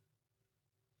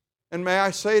 And may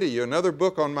I say to you, another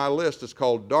book on my list is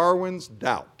called Darwin's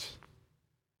Doubt.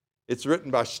 It's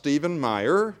written by Stephen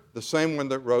Meyer, the same one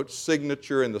that wrote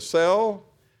Signature in the Cell.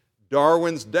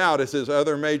 Darwin's Doubt is his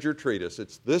other major treatise.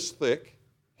 It's this thick,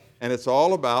 and it's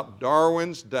all about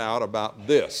Darwin's doubt about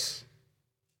this.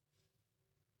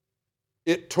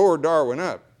 It tore Darwin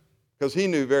up, because he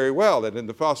knew very well that in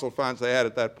the fossil finds they had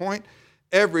at that point,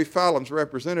 every phylum is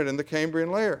represented in the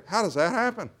Cambrian layer. How does that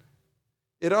happen?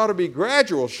 It ought to be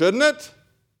gradual, shouldn't it?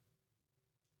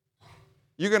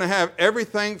 You're going to have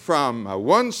everything from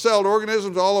one-celled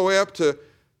organisms all the way up to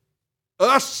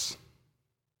us.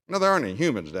 Now, there aren't any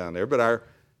humans down there, but our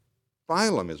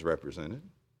phylum is represented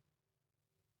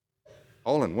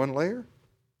all in one layer.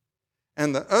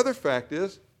 And the other fact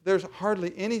is there's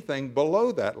hardly anything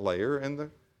below that layer in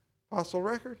the fossil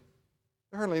record.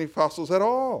 There are hardly any fossils at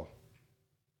all.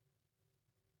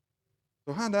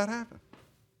 So how did that happen?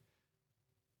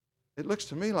 It looks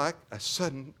to me like a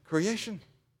sudden creation.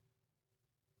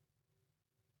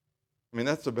 I mean,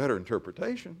 that's a better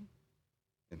interpretation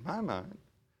in my mind,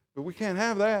 but we can't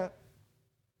have that.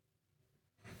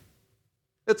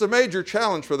 It's a major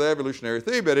challenge for the evolutionary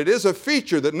theory, but it is a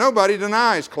feature that nobody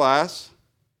denies, class.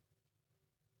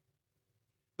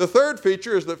 The third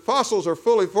feature is that fossils are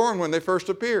fully formed when they first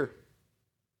appear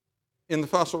in the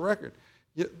fossil record.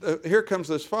 Here comes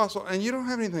this fossil, and you don't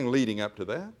have anything leading up to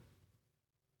that,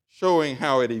 showing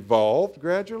how it evolved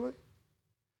gradually.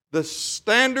 The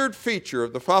standard feature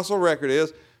of the fossil record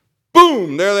is,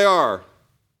 boom, there they are.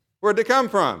 Where'd they come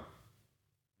from?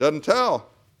 Doesn't tell.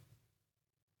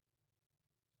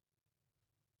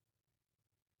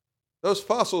 Those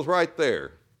fossils right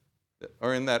there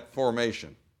are in that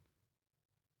formation.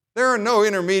 There are no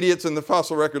intermediates in the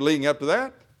fossil record leading up to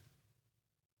that.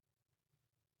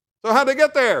 So how'd they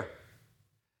get there?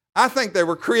 I think they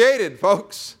were created,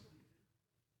 folks.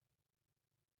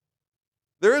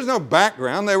 There is no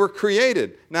background. They were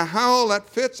created. Now, how all that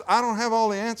fits, I don't have all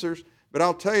the answers, but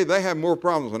I'll tell you, they have more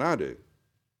problems than I do.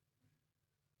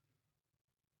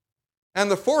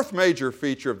 And the fourth major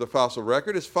feature of the fossil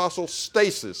record is fossil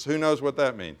stasis. Who knows what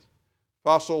that means?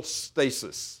 Fossil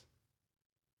stasis.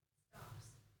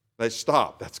 They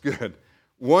stop. That's good.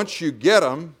 Once you get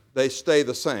them, they stay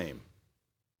the same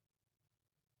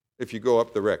if you go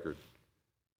up the record.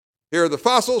 Here are the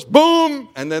fossils, boom,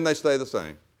 and then they stay the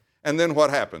same. And then what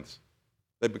happens?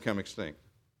 They become extinct.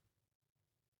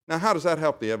 Now, how does that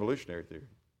help the evolutionary theory?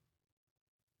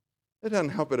 It doesn't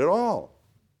help it at all.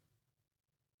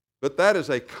 But that is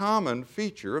a common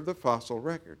feature of the fossil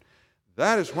record.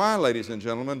 That is why, ladies and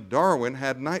gentlemen, Darwin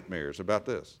had nightmares about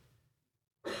this.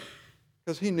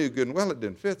 Because he knew good and well it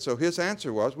didn't fit. So his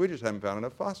answer was, we just haven't found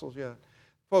enough fossils yet.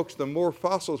 Folks, the more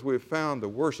fossils we've found, the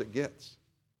worse it gets.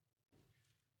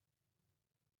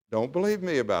 Don't believe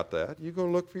me about that. You go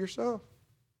look for yourself.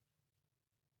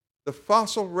 The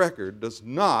fossil record does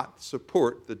not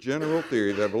support the general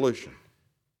theory of evolution.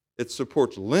 It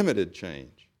supports limited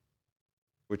change,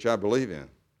 which I believe in.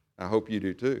 I hope you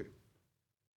do too.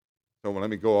 So let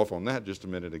me go off on that just a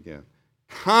minute again.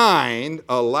 Kind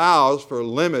allows for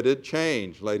limited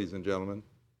change, ladies and gentlemen.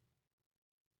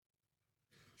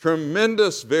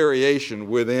 Tremendous variation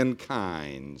within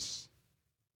kinds.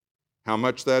 How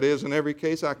much that is in every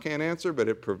case, I can't answer, but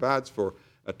it provides for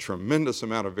a tremendous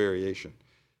amount of variation.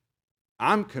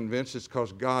 I'm convinced it's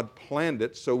because God planned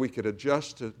it so we could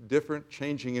adjust to different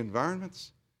changing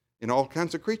environments in all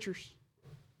kinds of creatures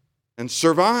and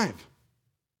survive.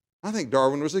 I think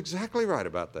Darwin was exactly right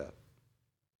about that.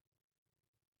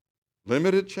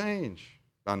 Limited change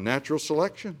by natural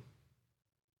selection.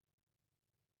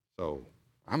 So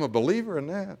I'm a believer in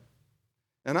that.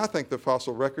 And I think the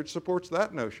fossil record supports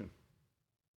that notion.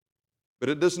 But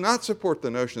it does not support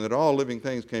the notion that all living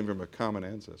things came from a common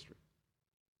ancestry.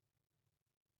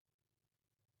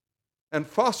 And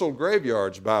fossil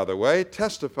graveyards, by the way,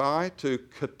 testify to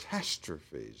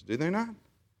catastrophes, do they not?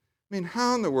 I mean,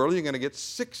 how in the world are you going to get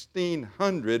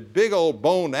 1,600 big old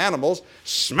boned animals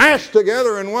smashed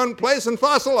together in one place and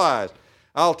fossilized?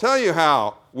 I'll tell you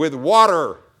how, with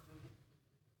water.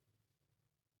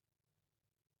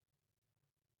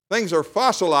 Things are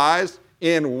fossilized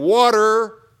in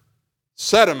water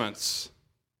sediments.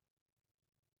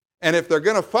 And if they're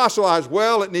going to fossilize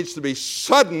well, it needs to be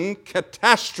sudden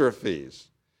catastrophes.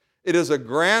 It is a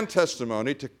grand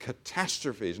testimony to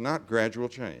catastrophes, not gradual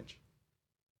change.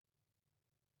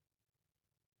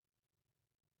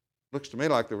 Looks to me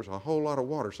like there was a whole lot of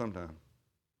water sometime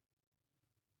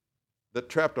that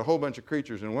trapped a whole bunch of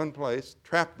creatures in one place,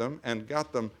 trapped them, and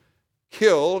got them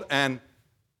killed and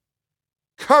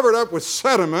covered up with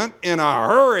sediment in a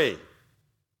hurry.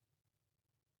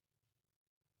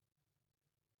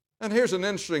 And here's an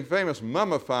interesting, famous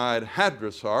mummified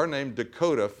hadrosaur named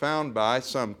Dakota, found by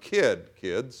some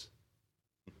kids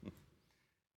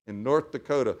in North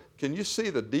Dakota. Can you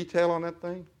see the detail on that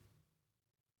thing?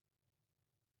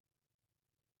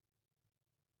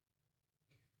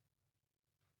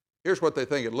 Here's what they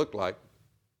think it looked like.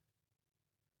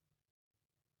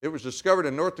 It was discovered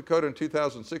in North Dakota in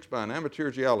 2006 by an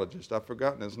amateur geologist. I've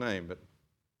forgotten his name, but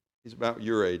he's about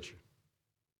your age.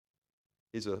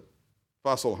 He's a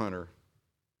fossil hunter.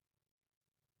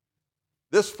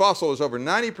 This fossil is over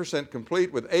 90%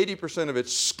 complete with 80% of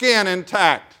its skin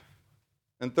intact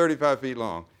and 35 feet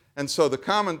long. And so the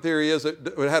common theory is that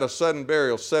it had a sudden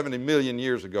burial 70 million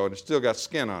years ago and it still got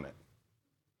skin on it.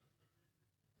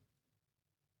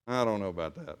 I don't know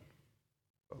about that,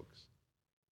 folks.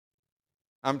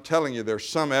 I'm telling you, there's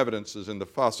some evidences in the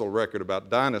fossil record about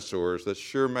dinosaurs that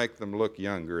sure make them look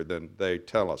younger than they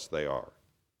tell us they are.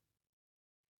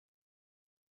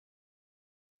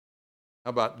 How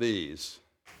about these?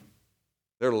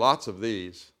 There are lots of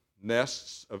these.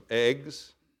 Nests of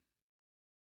eggs.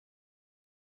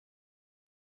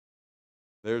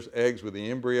 There's eggs with the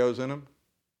embryos in them.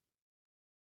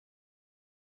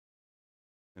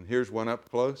 And here's one up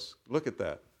close. Look at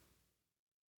that.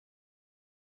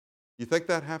 You think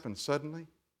that happened suddenly?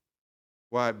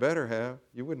 Why, it better have.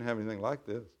 You wouldn't have anything like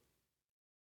this.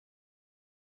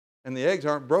 And the eggs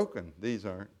aren't broken. These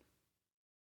aren't.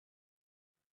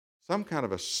 Some kind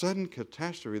of a sudden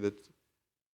catastrophe that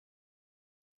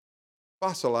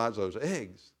fossilized those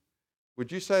eggs.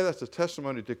 Would you say that's a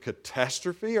testimony to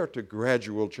catastrophe or to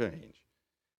gradual change,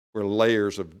 where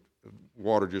layers of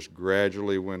water just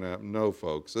gradually went up? No,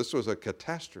 folks, this was a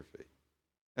catastrophe.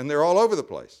 And they're all over the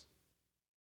place.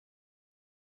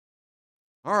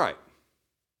 All right.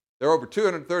 There are over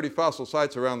 230 fossil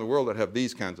sites around the world that have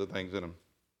these kinds of things in them.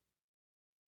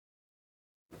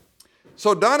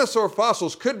 So dinosaur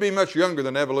fossils could be much younger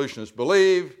than evolutionists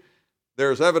believe.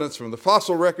 There's evidence from the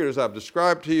fossil record, as I've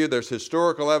described to you. There's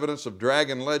historical evidence of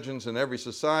dragon legends in every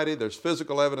society. There's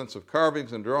physical evidence of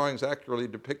carvings and drawings accurately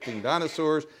depicting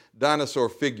dinosaurs, dinosaur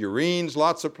figurines,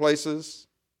 lots of places.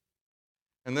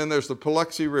 And then there's the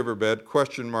Paluxy Riverbed,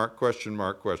 question mark, question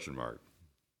mark, question mark.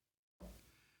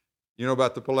 You know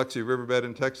about the Paluxy Riverbed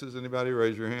in Texas? Anybody?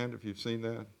 Raise your hand if you've seen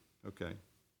that. Okay.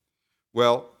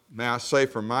 Well, may I say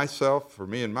for myself, for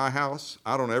me in my house,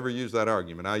 I don't ever use that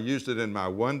argument. I used it in my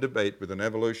one debate with an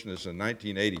evolutionist in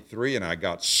 1983, and I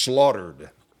got slaughtered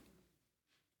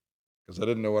because I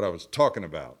didn't know what I was talking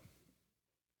about.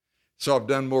 So I've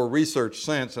done more research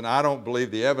since, and I don't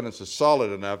believe the evidence is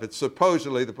solid enough. It's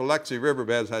supposedly the Paluxy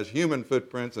Riverbed has human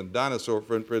footprints and dinosaur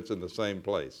footprints in the same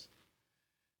place.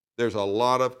 There's a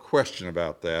lot of question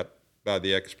about that by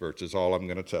the experts, is all I'm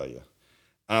going to tell you.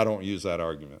 I don't use that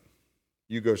argument.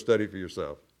 You go study for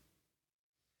yourself.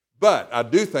 But I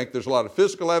do think there's a lot of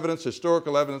physical evidence,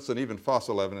 historical evidence, and even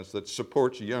fossil evidence that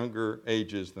supports younger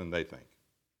ages than they think.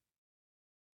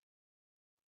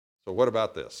 So what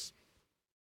about this?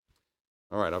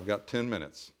 All right, I've got 10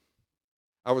 minutes.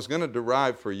 I was going to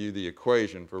derive for you the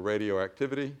equation for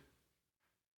radioactivity.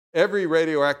 Every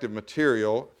radioactive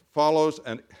material follows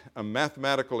a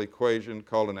mathematical equation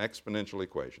called an exponential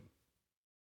equation.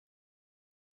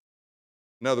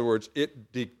 In other words,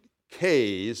 it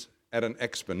decays at an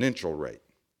exponential rate.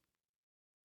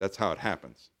 That's how it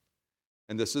happens.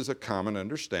 And this is a common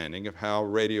understanding of how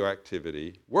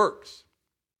radioactivity works.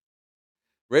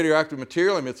 Radioactive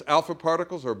material emits alpha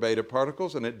particles or beta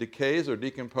particles, and it decays or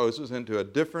decomposes into a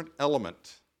different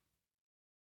element.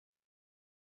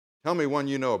 Tell me one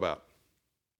you know about.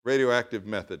 Radioactive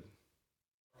method.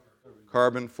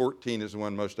 Carbon-14 is the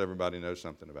one most everybody knows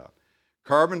something about.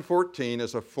 Carbon-14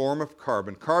 is a form of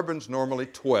carbon. Carbon's normally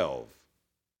 12.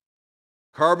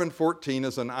 Carbon-14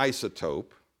 is an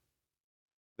isotope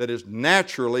that is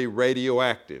naturally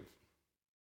radioactive.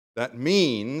 That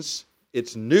means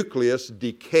its nucleus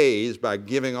decays by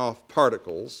giving off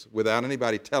particles without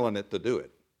anybody telling it to do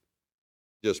it.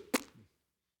 Just,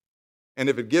 and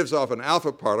if it gives off an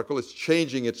alpha particle, it's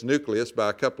changing its nucleus by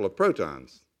a couple of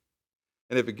protons.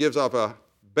 And if it gives off a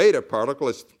beta particle,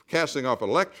 it's casting off an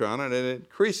electron, and it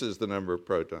increases the number of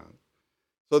protons.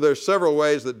 So there's several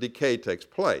ways that decay takes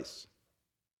place.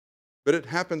 But it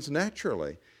happens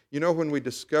naturally. You know when we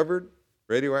discovered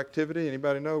radioactivity?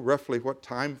 Anybody know roughly what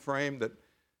time frame that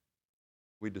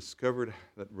we discovered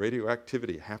that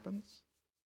radioactivity happens?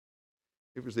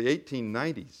 It was the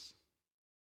 1890s.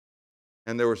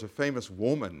 And there was a famous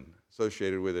woman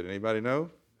associated with it. Anybody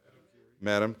know?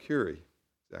 Madame Curie.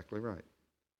 Exactly right.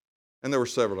 And there were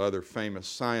several other famous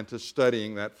scientists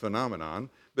studying that phenomenon.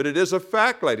 But it is a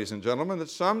fact, ladies and gentlemen, that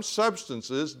some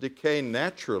substances decay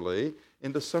naturally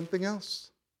into something else.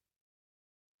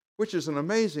 Which is an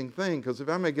amazing thing, because if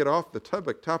I may get off the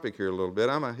topic here a little bit,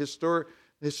 I'm a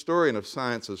historian of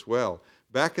science as well.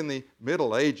 Back in the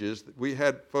Middle Ages, we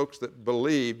had folks that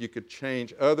believed you could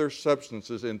change other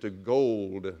substances into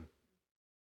gold.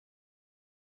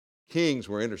 Kings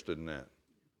were interested in that.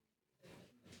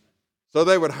 So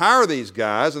they would hire these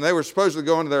guys, and they were supposed to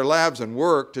go into their labs and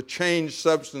work to change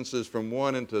substances from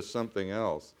one into something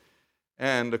else.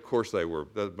 And, of course, they were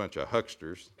a bunch of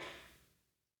hucksters.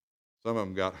 Some of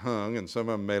them got hung, and some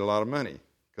of them made a lot of money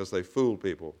because they fooled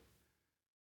people,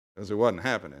 because it wasn't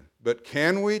happening. But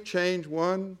can we change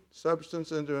one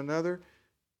substance into another?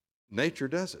 Nature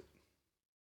does it.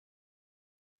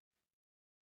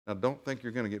 Now, don't think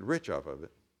you're going to get rich off of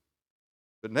it.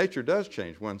 But nature does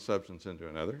change one substance into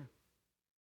another.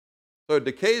 So it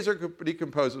decays or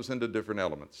decomposes into different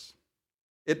elements.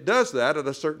 It does that at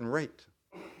a certain rate.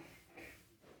 So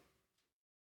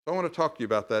I want to talk to you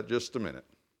about that just a minute.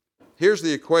 Here's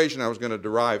the equation I was going to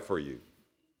derive for you.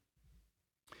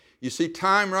 You see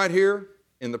time right here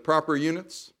in the proper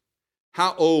units?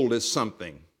 How old is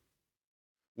something?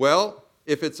 Well,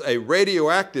 if it's a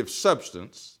radioactive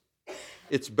substance,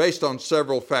 it's based on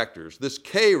several factors. This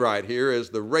K right here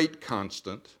is the rate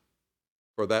constant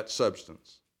for that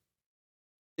substance.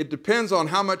 It depends on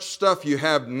how much stuff you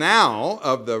have now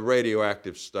of the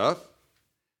radioactive stuff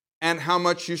and how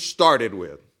much you started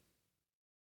with.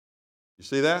 You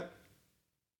see that?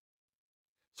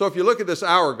 So if you look at this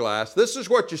hourglass, this is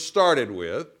what you started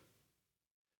with.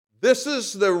 This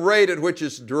is the rate at which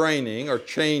it's draining or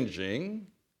changing,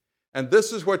 and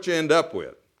this is what you end up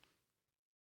with,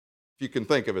 if you can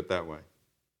think of it that way.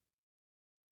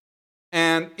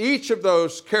 And each of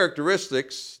those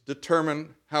characteristics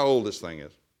determine how old this thing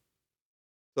is.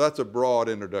 So that's a broad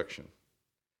introduction.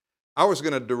 I was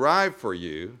going to derive for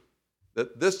you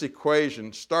that this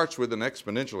equation starts with an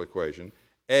exponential equation.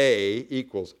 A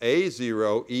equals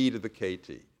A0 e to the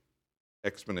kt,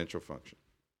 exponential function.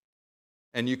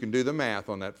 And you can do the math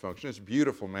on that function. It's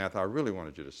beautiful math. I really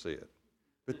wanted you to see it.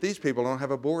 But these people don't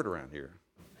have a board around here.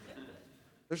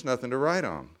 There's nothing to write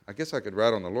on. I guess I could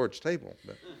write on the Lord's table,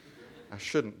 but I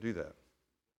shouldn't do that.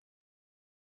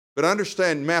 But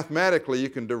understand, mathematically, you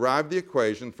can derive the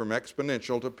equation from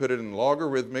exponential to put it in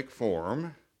logarithmic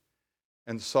form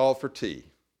and solve for t,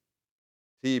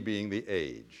 t being the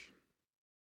age.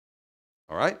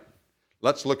 All right?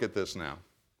 Let's look at this now.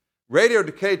 Radio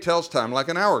decay tells time like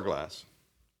an hourglass.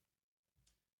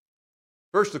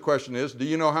 First, the question is, do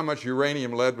you know how much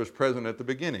uranium lead was present at the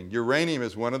beginning? Uranium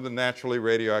is one of the naturally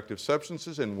radioactive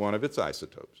substances in one of its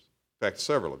isotopes. In fact,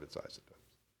 several of its isotopes.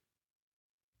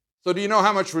 So do you know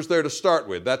how much was there to start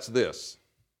with? That's this.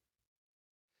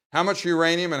 How much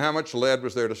uranium and how much lead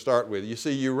was there to start with? You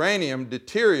see, uranium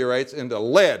deteriorates into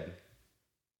lead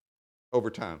over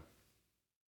time.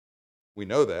 We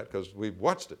know that because we've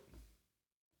watched it.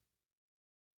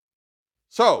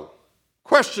 So,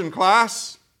 question,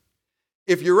 class.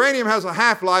 If uranium has a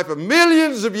half-life of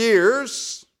millions of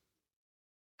years,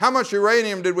 how much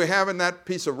uranium did we have in that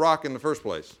piece of rock in the first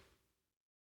place?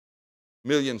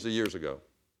 Millions of years ago.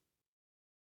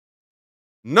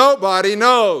 Nobody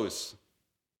knows.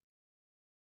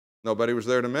 Nobody was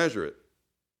there to measure it.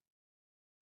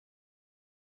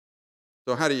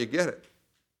 So how do you get it?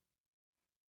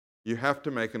 You have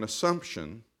to make an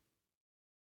assumption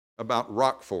about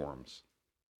rock forms.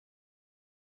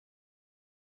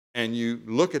 And you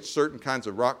look at certain kinds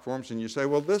of rock forms and you say,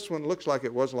 well, this one looks like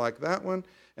it was like that one,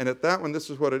 and at that one, this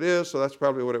is what it is, so that's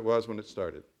probably what it was when it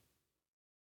started.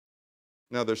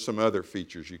 Now, there's some other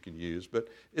features you can use, but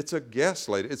it's a guess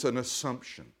later. It's an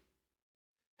assumption.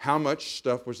 How much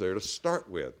stuff was there to start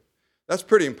with? That's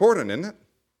pretty important, isn't it?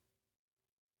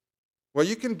 Well,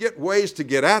 you can get ways to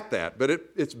get at that, but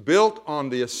it's built on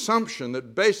the assumption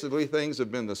that basically things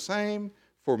have been the same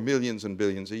for millions and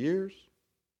billions of years.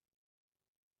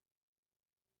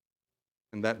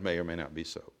 And that may or may not be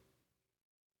so.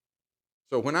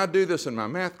 So when I do this in my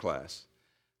math class,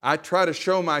 I try to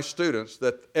show my students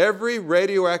that every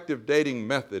radioactive dating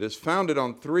method is founded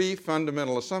on three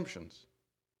fundamental assumptions.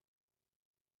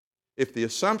 If the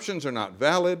assumptions are not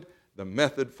valid, the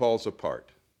method falls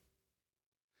apart.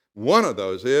 One of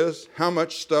those is, how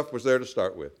much stuff was there to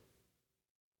start with?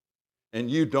 And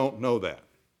you don't know that.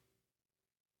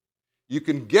 You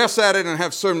can guess at it and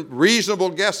have some reasonable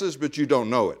guesses, but you don't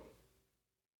know it.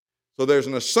 So there's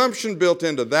an assumption built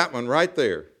into that one right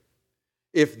there.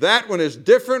 If that one is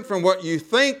different from what you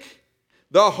think,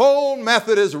 the whole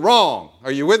method is wrong.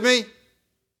 Are you with me?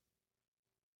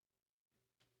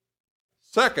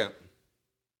 Second,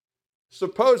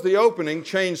 suppose the opening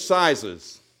changed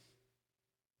sizes.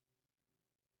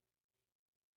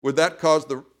 Would that cause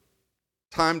the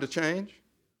time to change?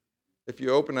 If you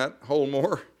open that hole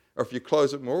more, or if you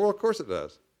close it more? Well, of course it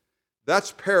does.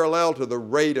 That's parallel to the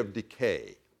rate of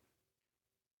decay.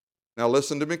 Now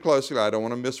listen to me closely. I don't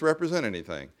want to misrepresent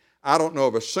anything. I don't know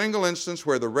of a single instance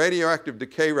where the radioactive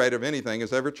decay rate of anything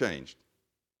has ever changed.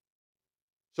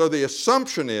 So the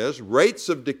assumption is rates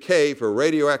of decay for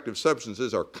radioactive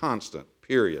substances are constant,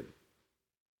 period.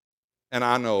 And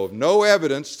I know of no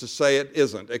evidence to say it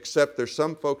isn't, except there's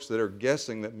some folks that are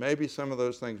guessing that maybe some of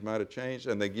those things might have changed,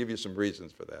 and they give you some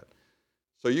reasons for that.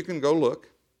 So you can go look.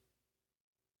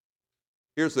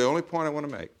 Here's the only point I want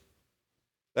to make.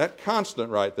 That constant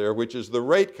right there, which is the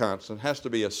rate constant, has to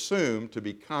be assumed to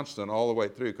be constant all the way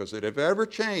through, because if it ever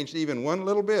changed even one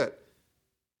little bit,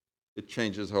 it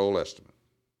changes the whole estimate.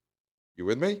 You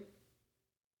with me?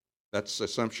 That's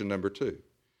assumption number 2.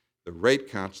 The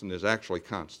rate constant is actually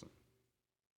constant.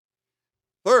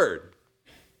 Third,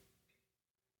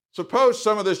 suppose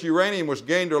some of this uranium was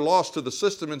gained or lost to the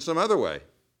system in some other way.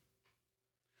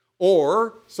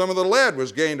 Or some of the lead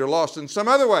was gained or lost in some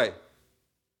other way.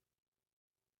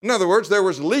 In other words, there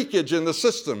was leakage in the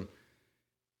system.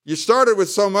 You started with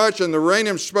so much and the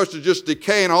uranium's supposed to just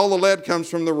decay and all the lead comes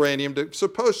from the uranium.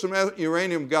 Suppose some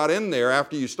uranium got in there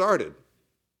after you started,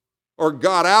 or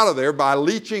got out of there by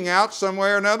leaching out some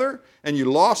way or another, and you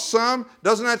lost some.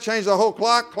 Doesn't that change the whole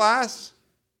clock, class?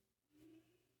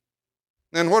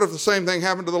 And what if the same thing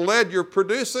happened to the lead you're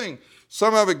producing?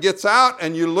 Some of it gets out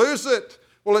and you lose it.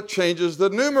 Well, it changes the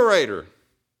numerator.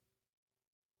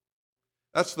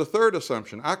 That's the third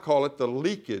assumption. I call it the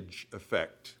leakage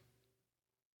effect.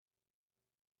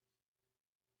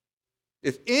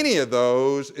 If any of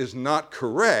those is not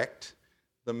correct,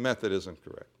 the method isn't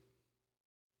correct.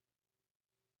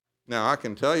 Now, I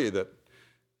can tell you that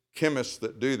chemists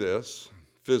that do this,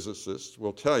 physicists,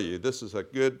 will tell you this is a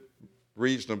good,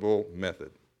 reasonable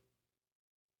method.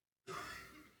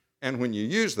 And when you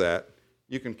use that,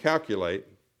 you can calculate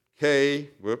K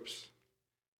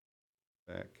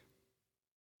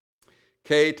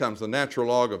times the natural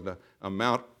log of the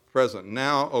amount present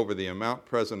now over the amount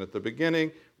present at the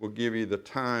beginning will give you the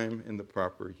time in the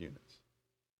proper units.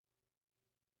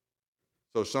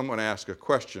 So someone asked a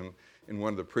question in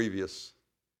one of the previous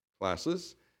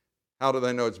classes, how do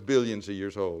they know it's billions of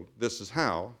years old? This is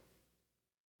how,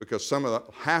 because some of the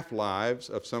half-lives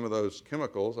of some of those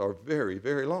chemicals are very,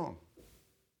 very long.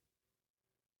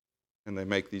 And they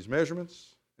make these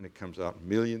measurements, and it comes out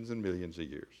millions and millions of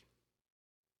years.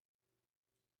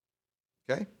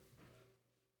 Okay?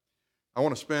 I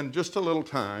want to spend just a little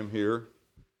time here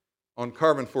on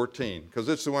carbon-14 because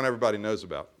it's the one everybody knows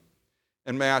about.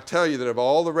 And may I tell you that of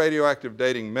all the radioactive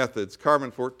dating methods,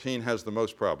 carbon-14 has the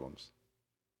most problems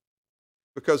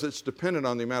because it's dependent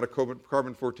on the amount of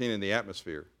carbon-14 in the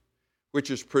atmosphere, which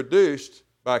is produced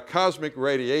by cosmic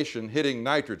radiation hitting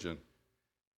nitrogen.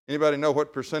 Anybody know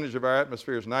what percentage of our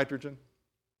atmosphere is nitrogen?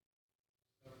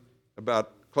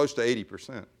 About close to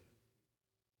 80%.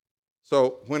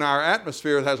 So when our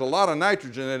atmosphere has a lot of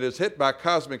nitrogen and is hit by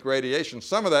cosmic radiation,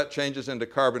 some of that changes into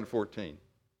carbon-14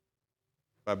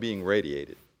 by being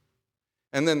radiated.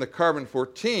 And then the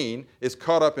carbon-14 is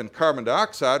caught up in carbon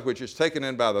dioxide, which is taken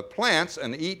in by the plants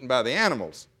and eaten by the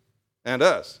animals and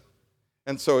us.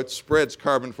 And so it spreads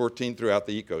carbon-14 throughout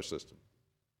the ecosystem.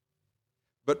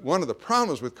 But one of the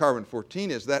problems with carbon-14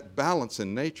 is that balance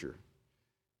in nature.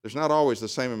 There's not always the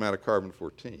same amount of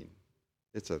carbon-14.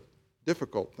 It's a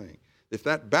difficult thing. If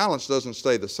that balance doesn't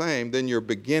stay the same, then your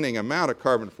beginning amount of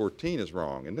carbon-14 is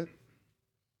wrong, isn't it?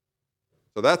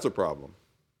 So that's a problem.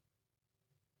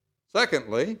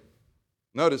 Secondly,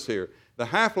 notice here, the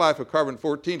half-life of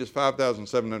carbon-14 is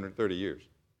 5,730 years.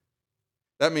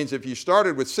 That means if you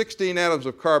started with 16 atoms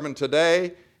of carbon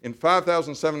today, in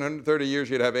 5,730 years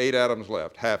you'd have 8 atoms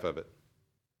left, half of it.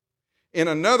 In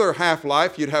another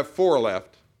half-life, you'd have 4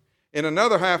 left. In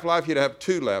another half-life, you'd have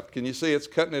 2 left. Can you see it's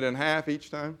cutting it in half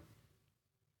each time?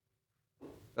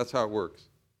 That's how it works.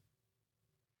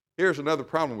 Here's another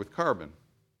problem with carbon.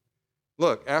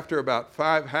 Look, after about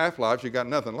 5 half-lives, you've got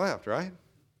nothing left, right?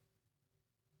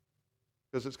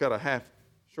 Because it's got a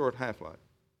short half-life.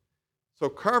 So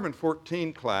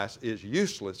carbon-14 class is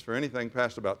useless for anything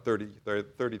past about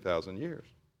 30,000 years.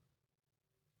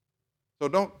 So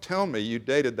don't tell me you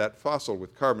dated that fossil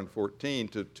with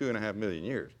carbon-14 to 2.5 million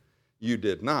years. You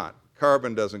did not.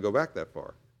 Carbon doesn't go back that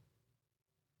far.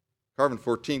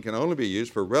 Carbon-14 can only be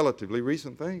used for relatively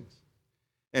recent things.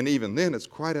 And even then, it's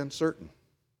quite uncertain.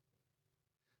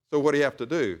 So what do you have to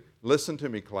do? Listen to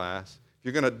me, class. If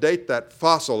you're going to date that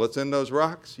fossil that's in those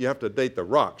rocks, you have to date the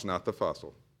rocks, not the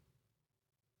fossil.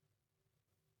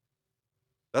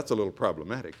 That's a little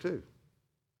problematic, too.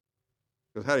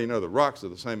 Because how do you know the rocks are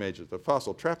the same age as the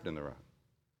fossil trapped in the rock?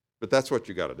 But that's what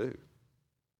you got to do.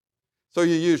 So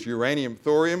you use uranium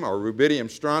thorium or rubidium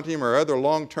strontium or other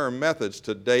long-term methods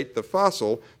to date the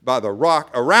fossil by the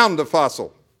rock around the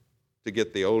fossil to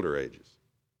get the older ages.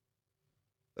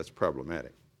 That's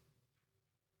problematic.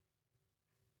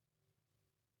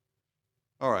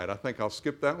 All right, I think I'll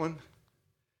skip that one.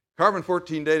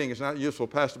 Carbon-14 dating is not useful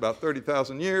past about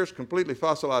 30,000 years. Completely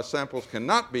fossilized samples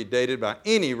cannot be dated by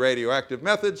any radioactive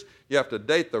methods. You have to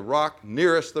date the rock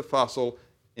nearest the fossil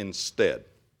instead.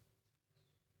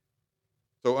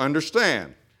 So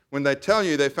understand, when they tell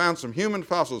you they found some human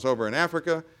fossils over in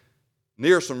Africa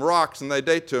near some rocks and they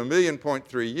date to 1.3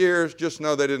 million years, just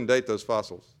know they didn't date those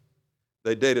fossils.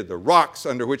 They dated the rocks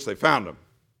under which they found them.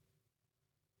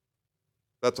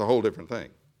 That's a whole different thing.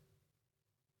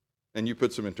 And you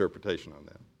put some interpretation on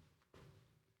that.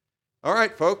 All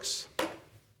right, folks,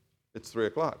 it's 3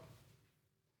 o'clock.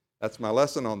 That's my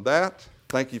lesson on that.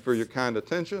 Thank you for your kind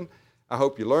attention. I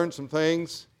hope you learned some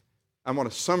things. I'm going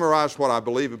to summarize what I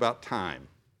believe about time.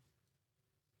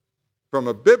 From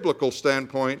a biblical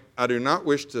standpoint, I do not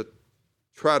wish to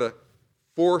try to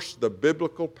force the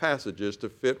biblical passages to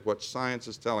fit what science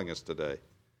is telling us today.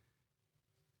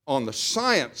 On the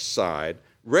science side,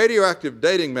 radioactive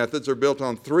dating methods are built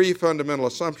on 3 fundamental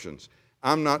assumptions.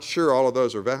 I'm not sure all of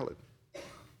those are valid,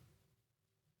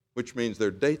 which means their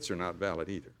dates are not valid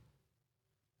either.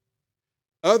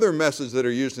 Other methods that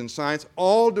are used in science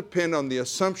all depend on the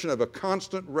assumption of a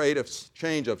constant rate of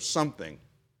change of something.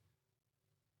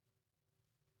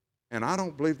 And I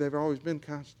don't believe they've always been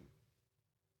constant.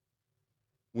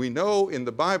 We know in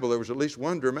the Bible there was at least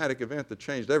one dramatic event that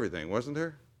changed everything, wasn't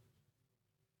there?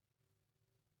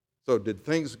 So did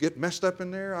things get messed up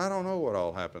in there? I don't know what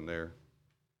all happened there.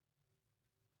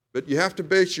 But you have to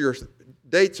base your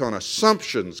dates on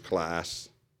assumptions, class.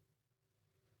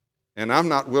 And I'm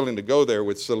not willing to go there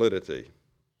with solidity.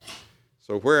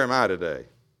 So where am I today?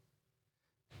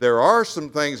 There are some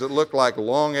things that look like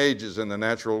long ages in the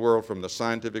natural world from the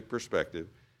scientific perspective,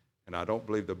 and I don't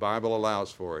believe the Bible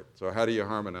allows for it. So how do you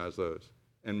harmonize those?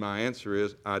 And my answer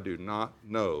is, I do not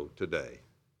know today.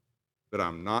 But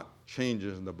I'm not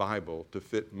changing the Bible to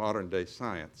fit modern day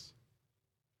science.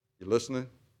 You listening?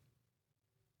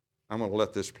 I'm going to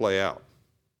let this play out.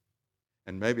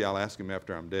 And maybe I'll ask him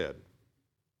after I'm dead.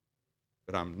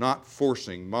 But I'm not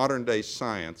forcing modern day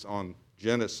science on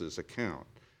Genesis' account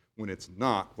when it's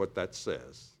not what that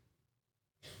says.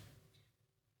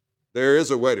 There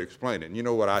is a way to explain it. And you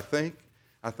know what I think?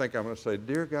 I think I'm going to say,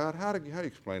 "Dear God, how do you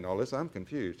explain all this? I'm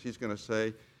confused." He's going to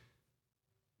say,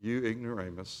 "You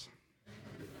ignoramus.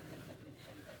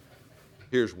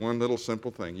 Here's one little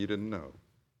simple thing you didn't know."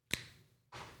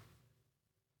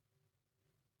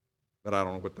 But I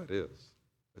don't know what that is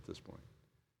at this point.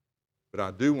 But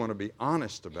I do want to be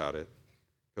honest about it,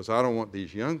 because I don't want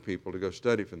these young people to go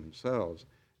study for themselves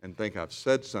and think I've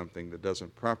said something that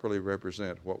doesn't properly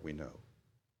represent what we know.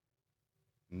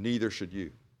 Neither should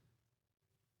you.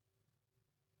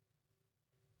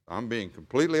 I'm being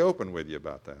completely open with you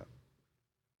about that.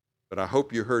 But I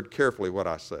hope you heard carefully what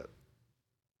I said.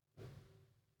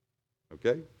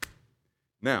 Okay?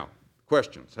 Now,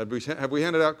 questions. Have we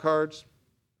handed out cards?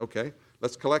 Okay,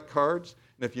 let's collect cards.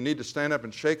 And if you need to stand up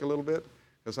and shake a little bit,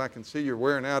 because I can see you're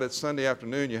wearing out. It's Sunday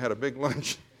afternoon. You had a big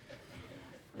lunch.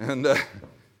 And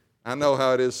I know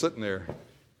how it is sitting there.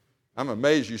 I'm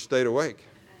amazed you stayed awake.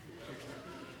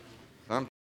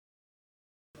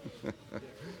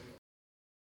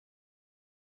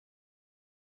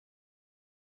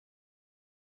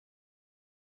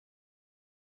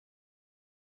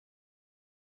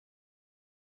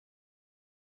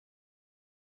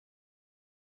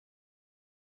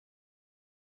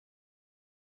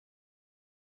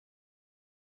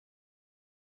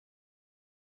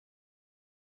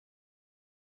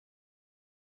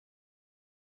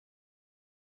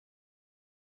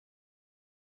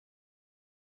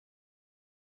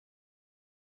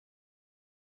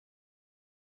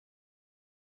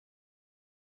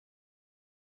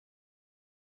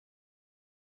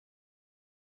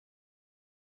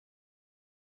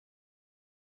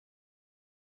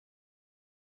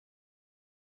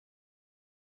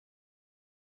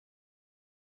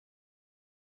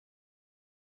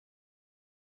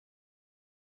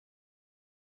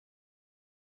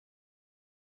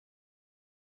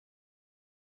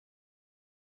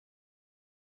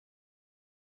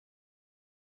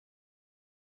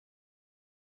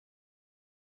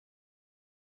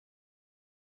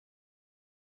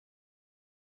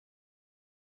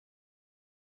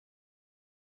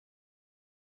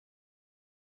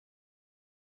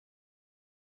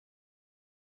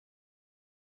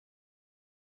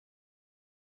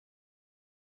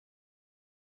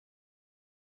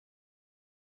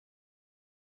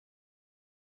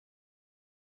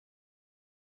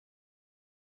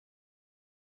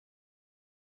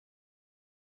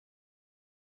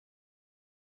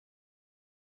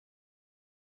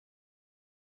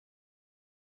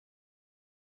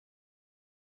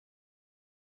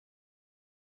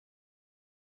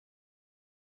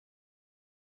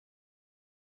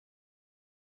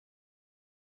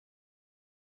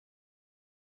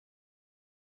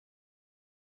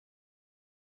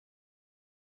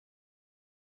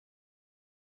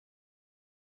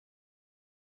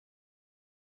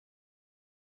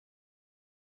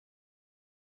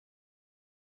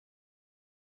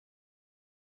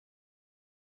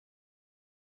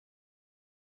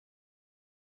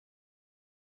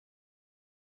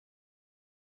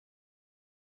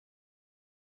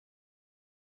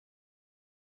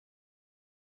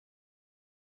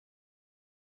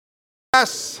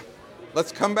 Yes,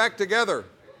 let's come back together.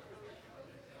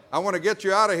 I want to get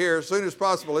you out of here as soon as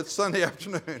possible. It's Sunday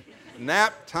afternoon.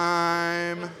 Nap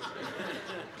time.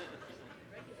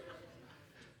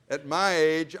 At my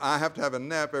age, I have to have a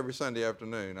nap every Sunday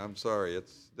afternoon. I'm sorry. It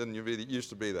used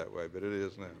to be that way, but it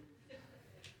is now.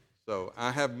 So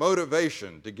I have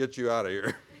motivation to get you out of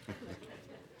here.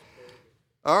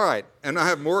 All right, and I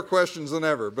have more questions than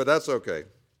ever, but that's okay.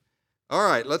 All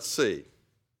right, let's see.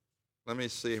 Let me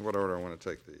see what order I want to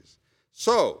take these.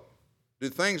 So, do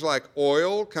things like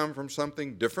oil come from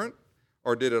something different,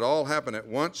 or did it all happen at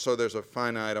once so there's a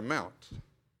finite amount?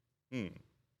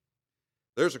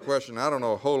 There's a question I don't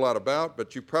know a whole lot about,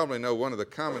 but you probably know one of the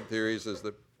common theories is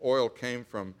that oil came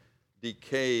from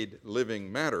decayed living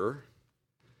matter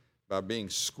by being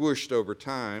squished over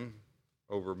time,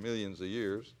 over millions of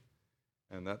years,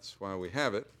 and that's why we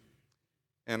have it.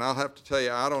 And I'll have to tell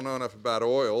you, I don't know enough about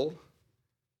oil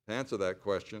to answer that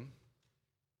question,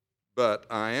 but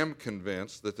I am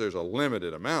convinced that there's a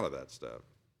limited amount of that stuff.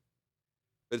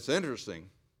 It's interesting,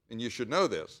 and you should know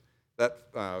this, that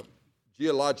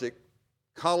geologic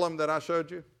column that I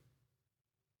showed you,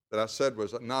 that I said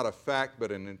was not a fact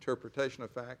but an interpretation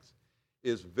of facts,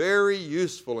 is very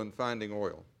useful in finding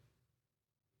oil.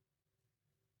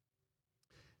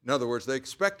 In other words, they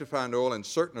expect to find oil in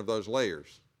certain of those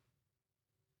layers.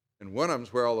 And one of them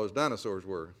is where all those dinosaurs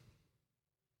were.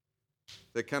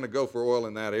 They kind of go for oil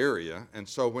in that area. And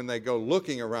so when they go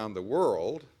looking around the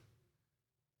world,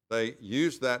 they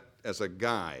use that as a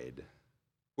guide,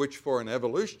 which for an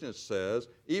evolutionist says,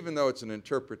 even though it's an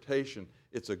interpretation,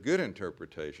 it's a good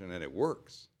interpretation and it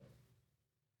works.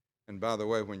 And by the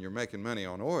way, when you're making money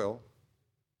on oil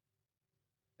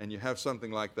and you have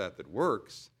something like that that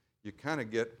works, you kind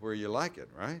of get where you like it,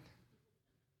 right?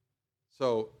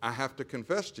 So I have to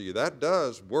confess to you, that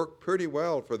does work pretty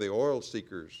well for the oil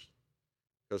seekers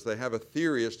because they have a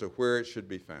theory as to where it should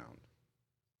be found.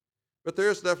 But there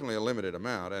is definitely a limited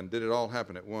amount, and did it all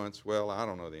happen at once? Well, I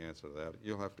don't know the answer to that.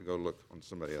 You'll have to go look on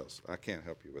somebody else. I can't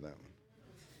help you with that one.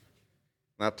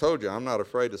 And I told you, I'm not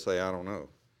afraid to say I don't know.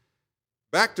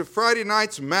 Back to Friday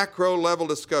night's macro-level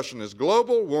discussion. Is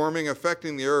global warming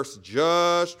affecting the Earth's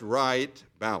just right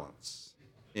balance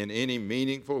in any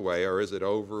meaningful way, or is it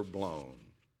overblown?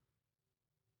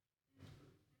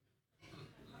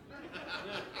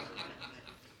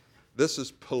 This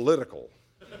is political.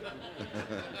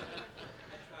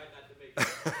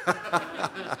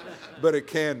 But it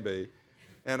can be,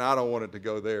 and I don't want it to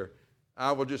go there.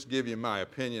 I will just give you my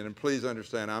opinion, and please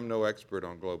understand I'm no expert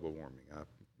on global warming. I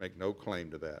make no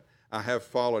claim to that. I have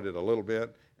followed it a little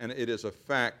bit, and it is a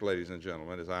fact, ladies and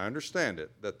gentlemen, as I understand it,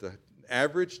 that the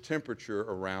average temperature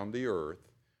around the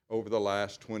Earth over the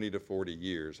last 20 to 40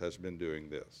 years has been doing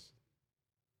this.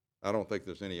 I don't think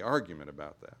there's any argument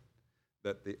about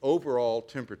that the overall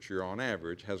temperature on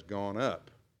average has gone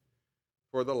up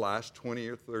for the last 20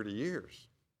 or 30 years.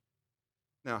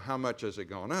 Now, how much has it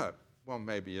gone up? Well,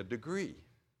 maybe a degree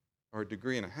or a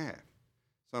degree and a half.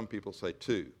 Some people say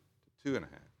 2 to 2.5.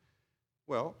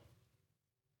 Well,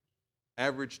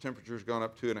 average temperature has gone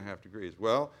up 2.5 degrees.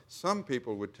 Well, some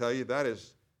people would tell you that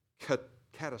is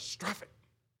catastrophic,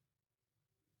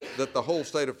 that the whole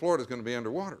state of Florida is going to be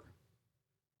underwater.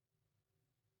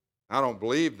 I don't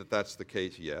believe that that's the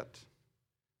case yet,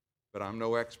 but I'm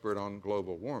no expert on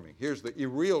global warming. Here's the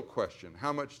real question.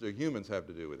 How much do humans have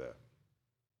to do with that?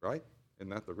 Right?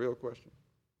 Isn't that the real question?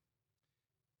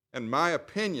 And my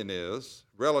opinion is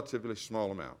relatively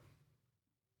small amount.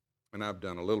 And I've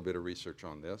done a little bit of research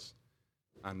on this.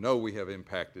 I know we have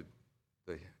impacted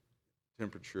the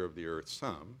temperature of the earth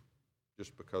some,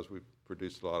 just because we've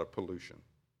produced a lot of pollution.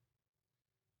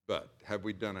 But have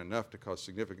we done enough to cause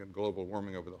significant global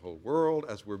warming over the whole world,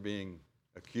 as we're being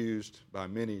accused by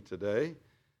many today?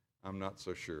 I'm not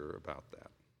so sure about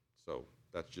that. So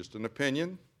that's just an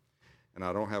opinion, and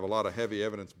I don't have a lot of heavy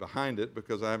evidence behind it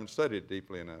because I haven't studied it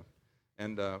deeply enough.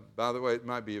 And by the way, it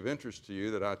might be of interest to you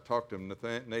that I talked to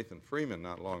Nathan Freeman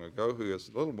not long ago, who is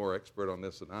a little more expert on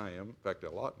this than I am, in fact,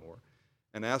 a lot more,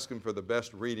 and asked him for the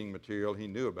best reading material he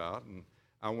knew about. And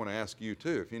I want to ask you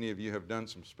too, if any of you have done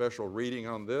some special reading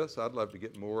on this, I'd love to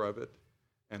get more of it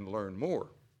and learn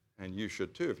more. And you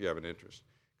should too if you have an interest,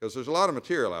 because there's a lot of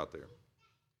material out there.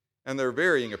 And there are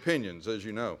varying opinions, as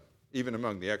you know, even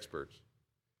among the experts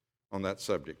on that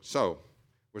subject. So,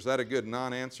 was that a good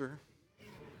non-answer?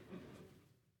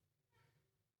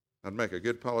 I'd make a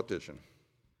good politician.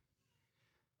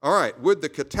 All right, would the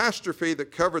catastrophe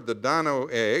that covered the dino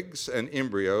eggs and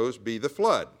embryos be the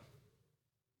flood?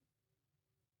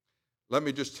 Let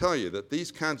me just tell you that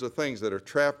these kinds of things that are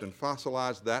trapped and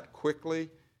fossilized that quickly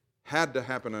had to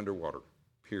happen underwater,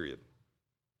 period.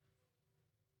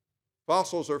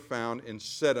 Fossils are found in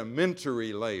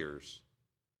sedimentary layers.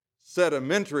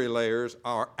 Sedimentary layers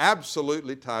are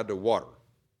absolutely tied to water.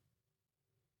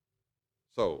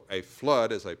 So a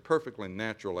flood is a perfectly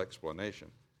natural explanation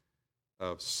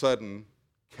of sudden,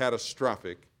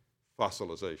 catastrophic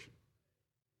fossilization.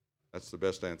 That's the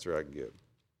best answer I can give.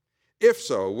 If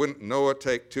so, wouldn't Noah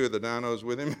take 2 of the dinos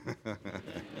with him?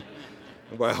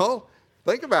 Well,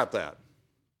 think about that.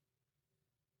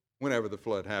 Whenever the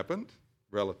flood happened,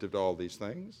 relative to all these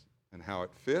things and how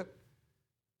it fit,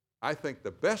 I think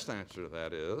the best answer to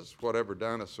that is whatever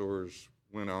dinosaurs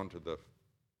went onto the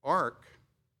ark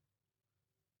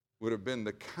would have been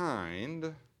the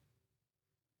kind,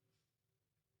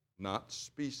 not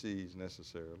species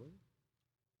necessarily,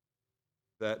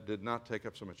 that did not take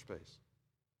up so much space.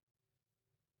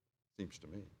 Seems to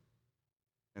me.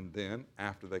 And then,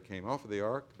 after they came off of the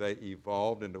ark, they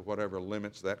evolved into whatever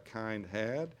limits that kind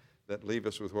had that leave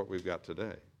us with what we've got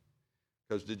today.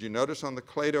 Because did you notice on the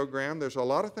cladogram, there's a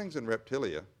lot of things in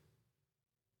reptilia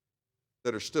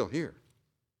that are still here.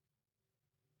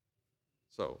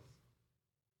 So,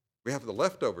 we have the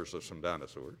leftovers of some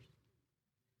dinosaurs.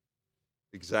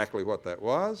 Exactly what that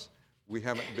was, we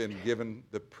haven't been given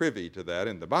the privy to that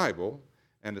in the Bible,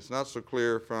 and it's not so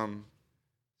clear from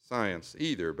science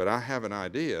either, but I have an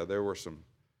idea there were some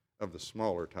of the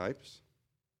smaller types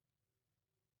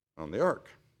on the ark.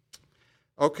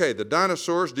 Okay, the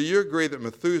dinosaurs, do you agree that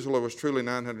Methuselah was truly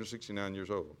 969 years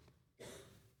old?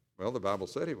 Well, the Bible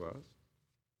said he was.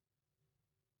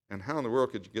 And how in the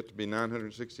world could you get to be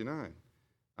 969?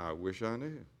 I wish I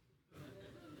knew.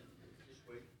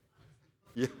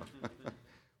 Yeah.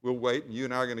 We'll wait, and you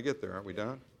and I are going to get there, aren't we,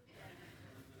 Don?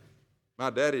 My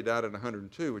daddy died at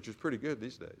 102, which is pretty good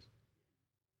these days.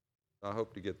 I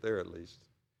hope to get there at least.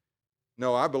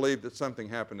 No, I believe that something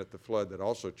happened at the flood that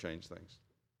also changed things.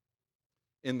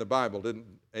 In the Bible, didn't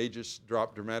ages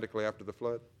drop dramatically after the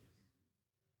flood?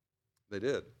 They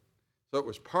did. So it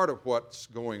was part of what's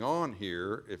going on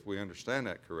here, if we understand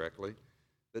that correctly,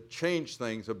 that changed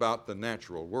things about the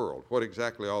natural world. What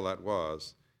exactly all that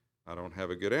was, I don't have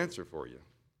a good answer for you.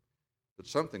 But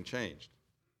something changed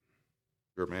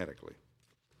dramatically.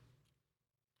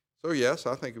 So yes,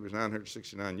 I think it was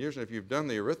 969 years. And if you've done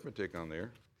the arithmetic on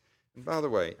there, and by the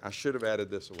way, I should have added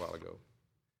this a while ago.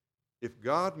 If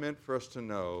God meant for us to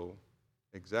know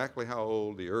exactly how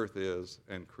old the earth is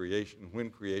and creation, when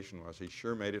creation was, he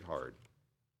sure made it hard.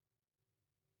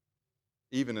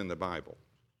 Even in the Bible.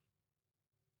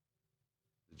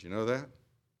 Did you know that?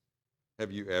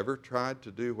 Have you ever tried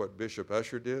to do what Bishop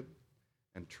Ussher did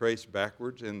and trace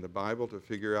backwards in the Bible to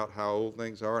figure out how old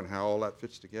things are and how all that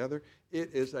fits together?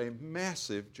 It is a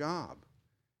massive job.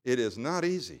 It is not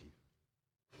easy.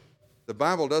 The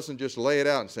Bible doesn't just lay it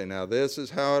out and say, now this is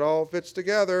how it all fits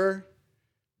together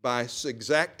by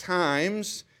exact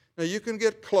times. Now you can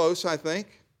get close, I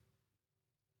think.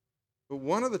 But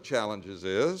one of the challenges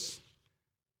is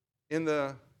in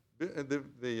the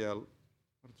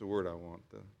what's the word I want?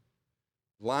 The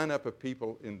lineup of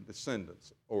people in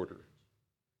descendants order.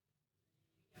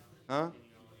 Huh?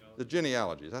 The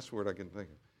genealogies. That's the word I can think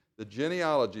of. The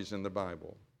genealogies in the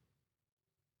Bible,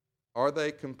 are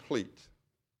they complete?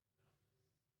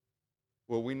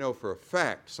 Well, we know for a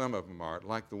fact some of them are,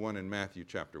 like the one in Matthew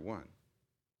chapter 1.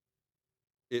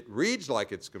 It reads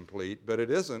like it's complete, but it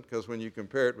isn't, because when you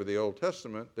compare it with the Old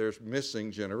Testament, there's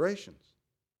missing generations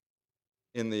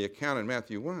in the account in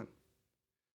Matthew 1.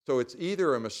 So it's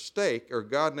either a mistake or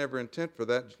God never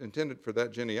intended for that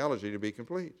genealogy to be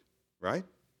complete, right?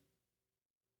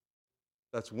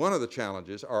 That's one of the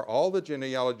challenges. Are all the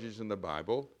genealogies in the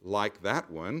Bible, like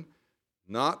that one,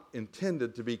 not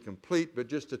intended to be complete, but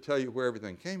just to tell you where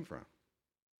everything came from?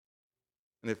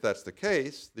 And if that's the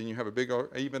case, then you have an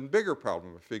even bigger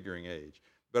problem of figuring age.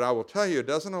 But I will tell you, it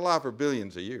doesn't allow for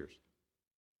billions of years.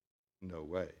 No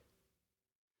way.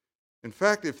 In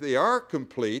fact, if they are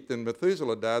complete, then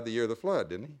Methuselah died the year of the flood,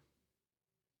 didn't he?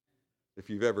 If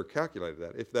you've ever calculated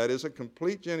that. If that is a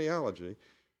complete genealogy,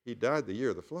 he died the year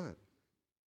of the flood.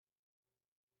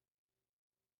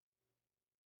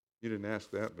 You didn't ask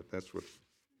that, but that's what's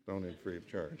thrown in free of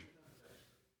charge.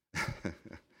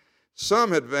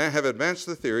 Some have advanced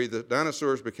the theory that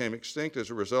dinosaurs became extinct as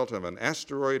a result of an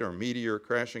asteroid or meteor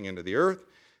crashing into the earth.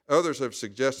 Others have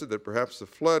suggested that perhaps the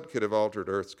flood could have altered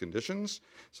Earth's conditions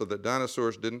so that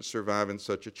dinosaurs didn't survive in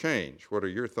such a change. What are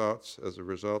your thoughts as a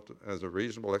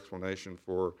reasonable explanation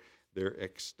for their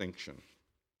extinction?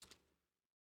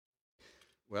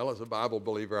 Well, as a Bible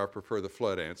believer, I prefer the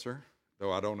flood answer,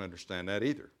 though I don't understand that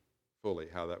either fully,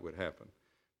 how that would happen.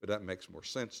 But that makes more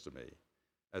sense to me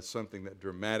as something that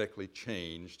dramatically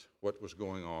changed what was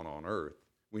going on Earth.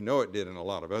 We know it did in a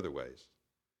lot of other ways.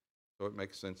 So it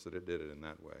makes sense that it did it in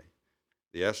that way.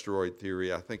 The asteroid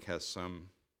theory, I think, has some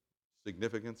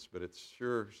significance, but it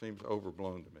sure seems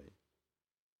overblown to me.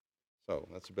 So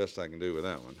that's the best I can do with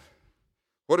that one.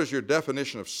 What is your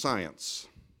definition of science?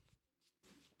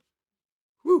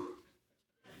 Whew.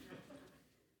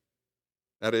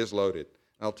 That is loaded.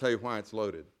 I'll tell you why it's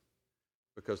loaded.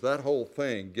 Because that whole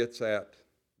thing gets at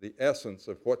the essence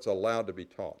of what's allowed to be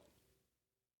taught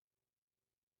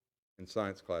in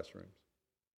science classrooms.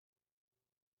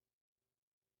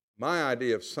 My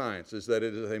idea of science is that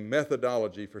it is a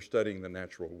methodology for studying the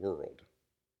natural world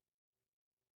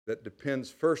that depends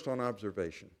first on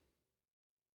observation,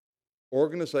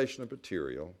 organization of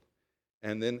material,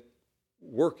 and then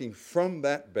working from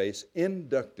that base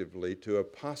inductively to a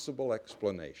possible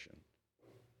explanation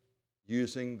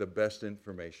using the best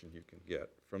information you can get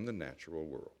from the natural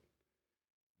world.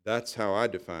 That's how I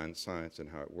define science and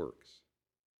how it works.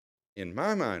 In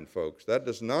my mind, folks, that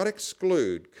does not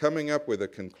exclude coming up with a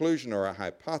conclusion or a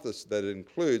hypothesis that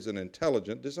includes an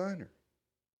intelligent designer.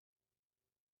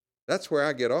 That's where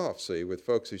I get off, see, with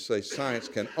folks who say science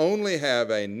can only have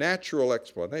a natural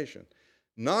explanation,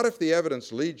 not if the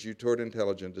evidence leads you toward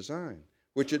intelligent design,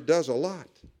 which it does a lot.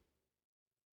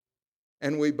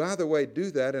 And we, by the way,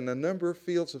 do that in a number of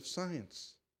fields of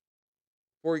science.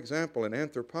 For example, in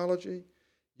anthropology,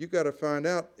 you've got to find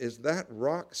out, is that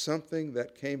rock something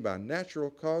that came by natural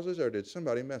causes, or did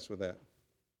somebody mess with that?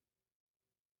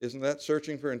 Isn't that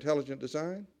searching for intelligent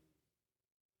design?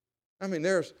 I mean,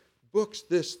 there's books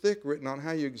this thick written on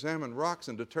how you examine rocks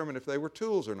and determine if they were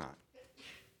tools or not.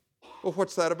 Well,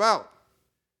 what's that about?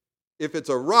 If it's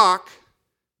a rock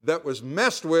that was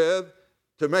messed with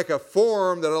to make a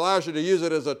form that allows you to use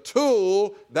it as a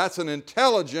tool, that's an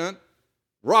intelligent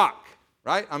rock,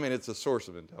 right? I mean, it's a source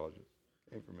of intelligence.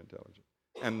 It came from intelligence.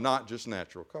 And not just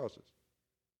natural causes.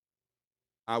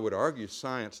 I would argue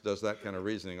science does that kind of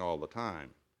reasoning all the time.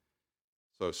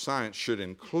 So science should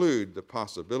include the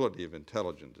possibility of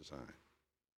intelligent design.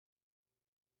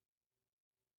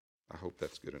 I hope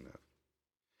that's good enough.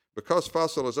 Because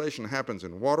fossilization happens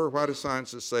in water, why do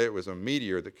scientists say it was a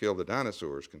meteor that killed the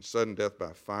dinosaurs? Can sudden death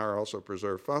by fire also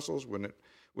preserve fossils? Wouldn't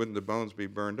the bones be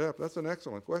burned up? That's an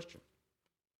excellent question.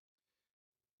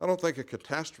 I don't think a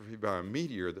catastrophe by a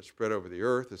meteor that spread over the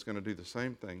earth is going to do the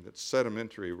same thing that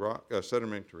sedimentary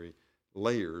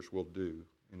layers will do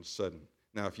in sudden.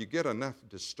 Now, if you get enough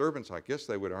disturbance, I guess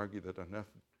they would argue that enough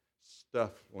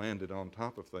stuff landed on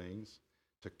top of things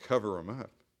to cover them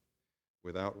up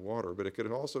without water, but it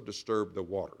could also disturb the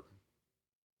water.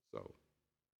 So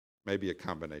maybe a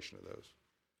combination of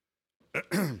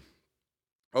those.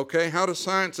 Okay, how do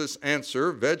scientists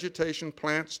answer? Vegetation,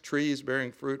 plants, trees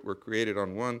bearing fruit were created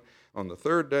on the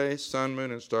third day, sun,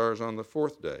 moon, and stars on the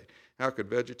fourth day. How could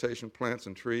vegetation, plants,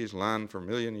 and trees line for a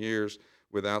million years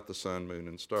without the sun, moon,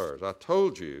 and stars? I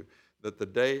told you that the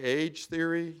day-age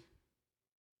theory,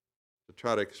 to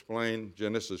try to explain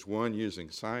Genesis 1 using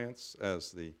science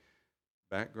as the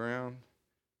background,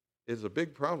 is a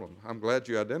big problem. I'm glad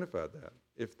you identified that.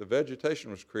 If the vegetation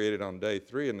was created on day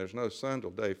 3 and there's no sun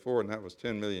till day 4, and that was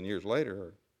 10 million years later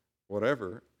or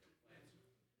whatever,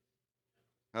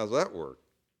 how's that work?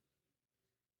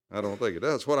 I don't think it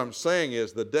does. What I'm saying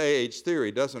is the day-age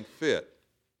theory doesn't fit,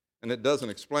 and it doesn't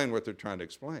explain what they're trying to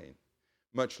explain,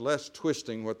 much less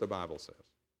twisting what the Bible says.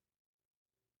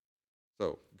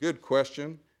 So, good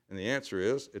question, and the answer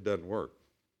is it doesn't work.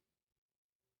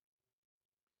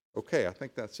 Okay, I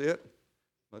think that's it.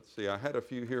 Let's see, I had a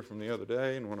few here from the other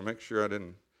day and want to make sure I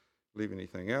didn't leave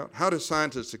anything out. How do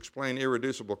scientists explain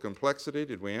irreducible complexity?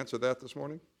 Did we answer that this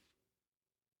morning?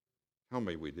 Tell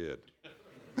me we did.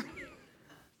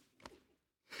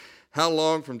 How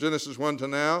long from Genesis 1 to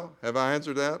now? Have I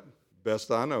answered that?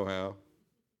 Best I know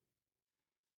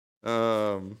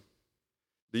how.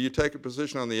 Do you take a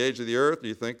position on the age of the earth? Do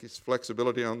you think it's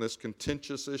flexibility on this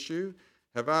contentious issue?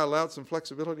 Have I allowed some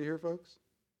flexibility here, folks?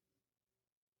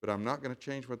 But I'm not going to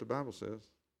change what the Bible says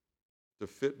to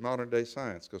fit modern day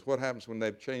science, because what happens when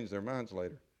they've changed their minds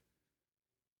later?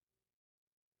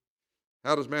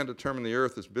 How does man determine the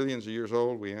earth is billions of years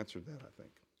old? We answered that, I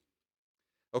think.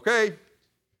 Okay.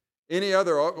 Any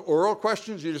other oral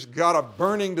questions you just got a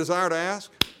burning desire to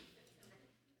ask?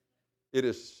 It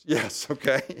is, yes,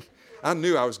 okay. I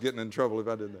knew I was getting in trouble if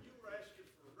I did that. You were asking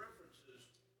for references.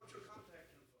 What's your contact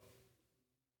info?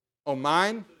 Oh,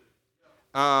 mine?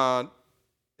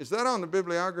 Is that on the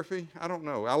bibliography? I don't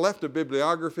know. I left a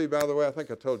bibliography, by the way. I think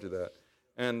I told you that.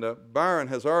 And Byron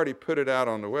has already put it out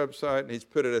on the website, and he's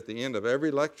put it at the end of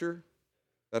every lecture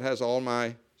that has all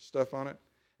my stuff on it.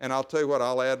 And I'll tell you what,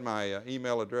 I'll add my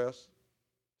email address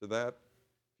to that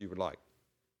if you would like.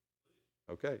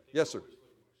 Okay. Yes, sir. So do you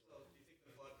think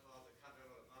the flood caused a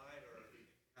continental divide, or do you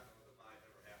think the continental divide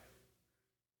never happened?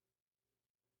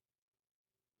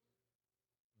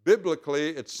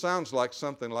 Biblically, it sounds like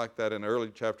something like that in early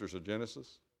chapters of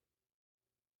Genesis.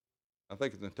 I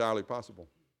think it's entirely possible.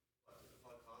 What, did the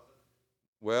flood cause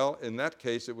it? Well, in that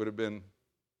case, it would have been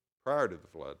prior to the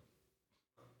flood.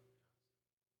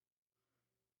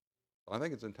 I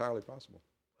think it's entirely possible.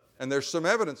 And there's some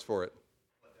evidence for it.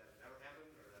 What, that never happened?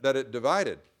 Or That it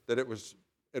divided, that it was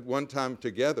at one time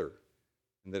together,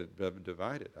 and that it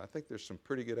divided. I think there's some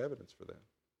pretty good evidence for that.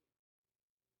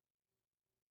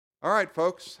 All right,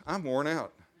 folks, I'm worn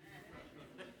out.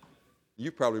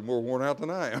 You're probably more worn out than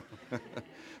I am.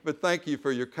 But thank you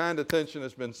for your kind attention.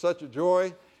 It's been such a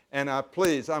joy. And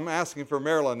I'm asking for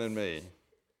Marilyn and me.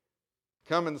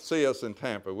 Come and see us in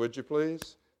Tampa, would you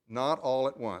please? Not all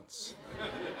at once.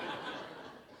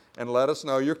 And let us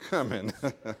know you're coming.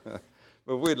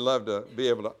 But we'd love to be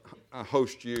able to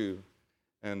host you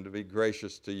and to be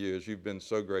gracious to you as you've been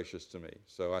so gracious to me.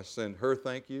 So I send her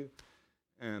thank you,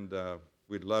 and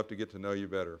we'd love to get to know you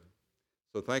better.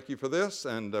 So thank you for this,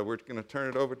 and we're going to turn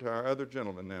it over to our other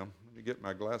gentleman now. Let me get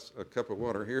a cup of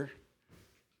water here.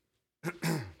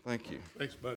 Thank you. Thanks, bud.